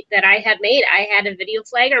I had made. I had a video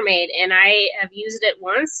flagger made, and I have used it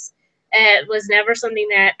once. It was never something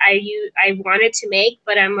that I wanted to make,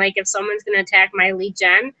 but I'm like, if someone's going to attack my lead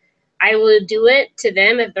gen, I will do it to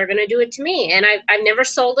them if they're going to do it to me. And I've never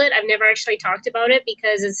sold it. I've never actually talked about it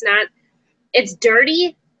because it's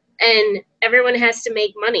dirty, and everyone has to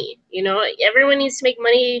make money. Everyone needs to make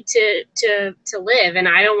money to live, and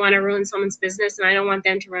I don't want to ruin someone's business, and I don't want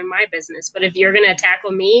them to ruin my business. But if you're going to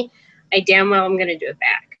tackle me, I damn well I'm going to do it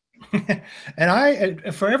back.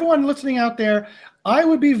 And for everyone listening out there, I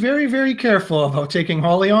would be very, very careful about taking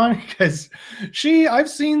Holly on, because I've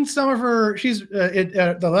seen some of her. She's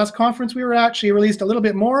at the last conference we were at. She released a little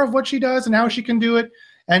bit more of what she does and how she can do it,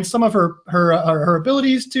 and some of her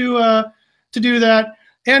abilities to do that.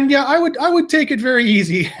 And yeah, I would take it very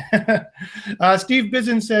easy. Steve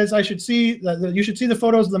Bizen says you should see the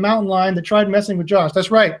photos of the mountain lion that tried messing with Josh.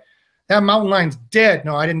 That's right. That mountain lion's dead.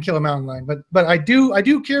 No, I didn't kill a mountain lion, but I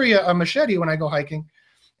do carry a machete when I go hiking,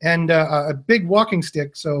 and a big walking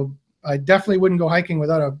stick. So I definitely wouldn't go hiking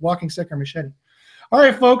without a walking stick or machete. All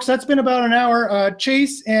right, folks, that's been about an hour.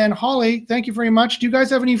 Chase and Holly, thank you very much. Do you guys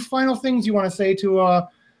have any final things you want to say to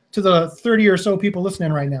the 30 or so people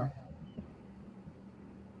listening right now?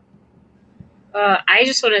 I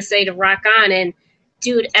just want to say to rock on, and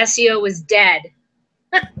dude, SEO is dead.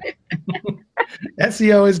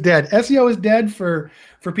 SEO is dead. SEO is dead for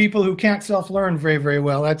people who can't self-learn very, very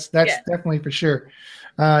well. That's definitely for sure.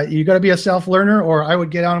 You got to be a self-learner, or I would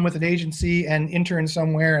get on with an agency and intern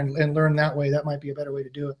somewhere and learn that way. That might be a better way to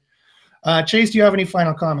do it. Chase, do you have any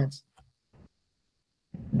final comments?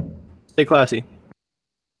 Stay classy.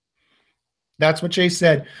 That's what Chase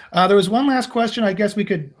said. There was one last question I guess we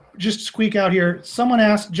could just squeak out here. Someone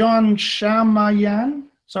asked, John Shamayan,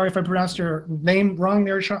 sorry if I pronounced your name wrong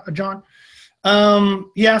there, John.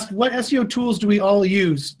 He asked, what SEO tools do we all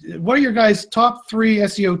use? What are your guys' top 3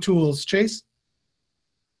 SEO tools, Chase?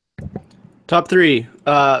 Top 3.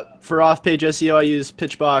 For off-page SEO, I use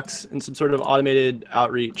Pitchbox and some sort of automated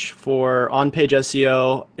outreach. For on-page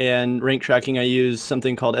SEO and rank tracking, I use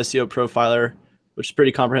something called SEO Profiler, which is a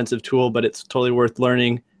pretty comprehensive tool, but it's totally worth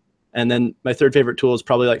learning. And then my third favorite tool is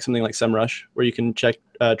probably like something like SEMrush, where you can check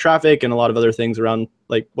traffic and a lot of other things around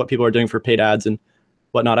like what people are doing for paid ads and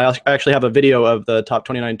whatnot. I actually have a video of the top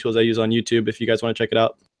 29 tools I use on YouTube if you guys want to check it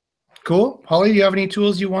out. Cool. Holly, do you have any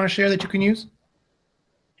tools you want to share that you can use?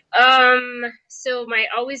 So my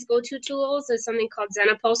always go-to tools is something called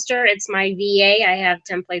Zenaposter. It's my VA. I have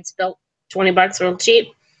templates built, $20 real cheap.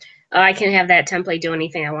 I can have that template do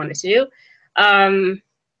anything I want it to do.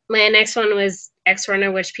 My next one was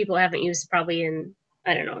XRunner, which people haven't used probably in,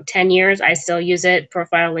 I don't know, 10 years. I still use it.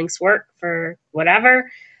 Profile links work for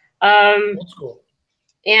whatever. Old school.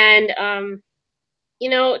 And, you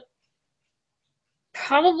know,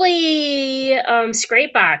 probably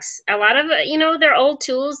Scrapebox. A lot of, you know, they're old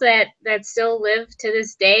tools that still live to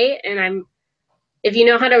this day. And if you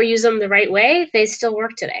know how to use them the right way, they still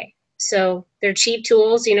work today. So they're cheap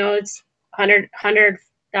tools. You know, it's $100,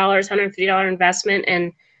 $150 investment,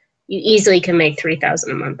 and you easily can make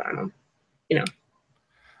 $3,000 a month on them. You know.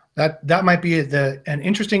 That might be an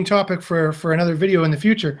interesting topic for another video in the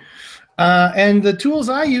future. And the tools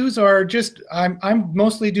I use are just I'm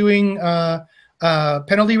mostly doing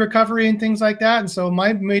penalty recovery and things like that. And so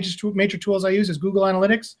my major tools I use is Google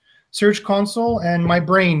Analytics, Search Console, and my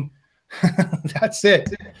brain. That's it.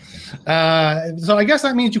 So I guess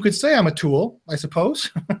that means you could say I'm a tool, I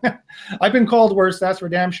suppose. I've been called worse, that's for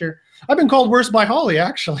damn sure. I've been called worse by Holly,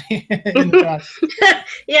 actually. Yeah,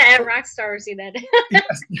 at Rockstars, you did.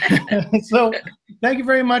 Yes. So thank you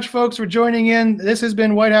very much, folks, for joining in. This has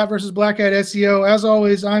been White Hat versus Black Hat SEO. As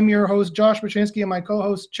always, I'm your host, Josh Baczynski, and my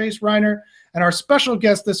co-host, Chase Reiner, and our special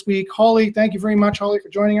guest this week, Holly. Thank you very much, Holly, for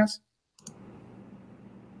joining us.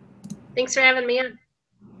 Thanks for having me on.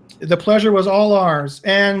 The pleasure was all ours.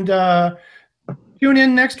 And tune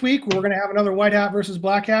in next week. We're going to have another White Hat versus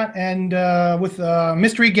Black Hat, and with a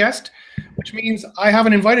mystery guest, which means I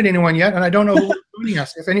haven't invited anyone yet, and I don't know who's joining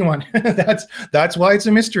us, if anyone. That's why it's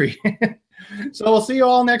a mystery. So we'll see you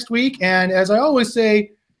all next week. And as I always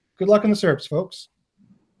say, good luck in the SERPs, folks.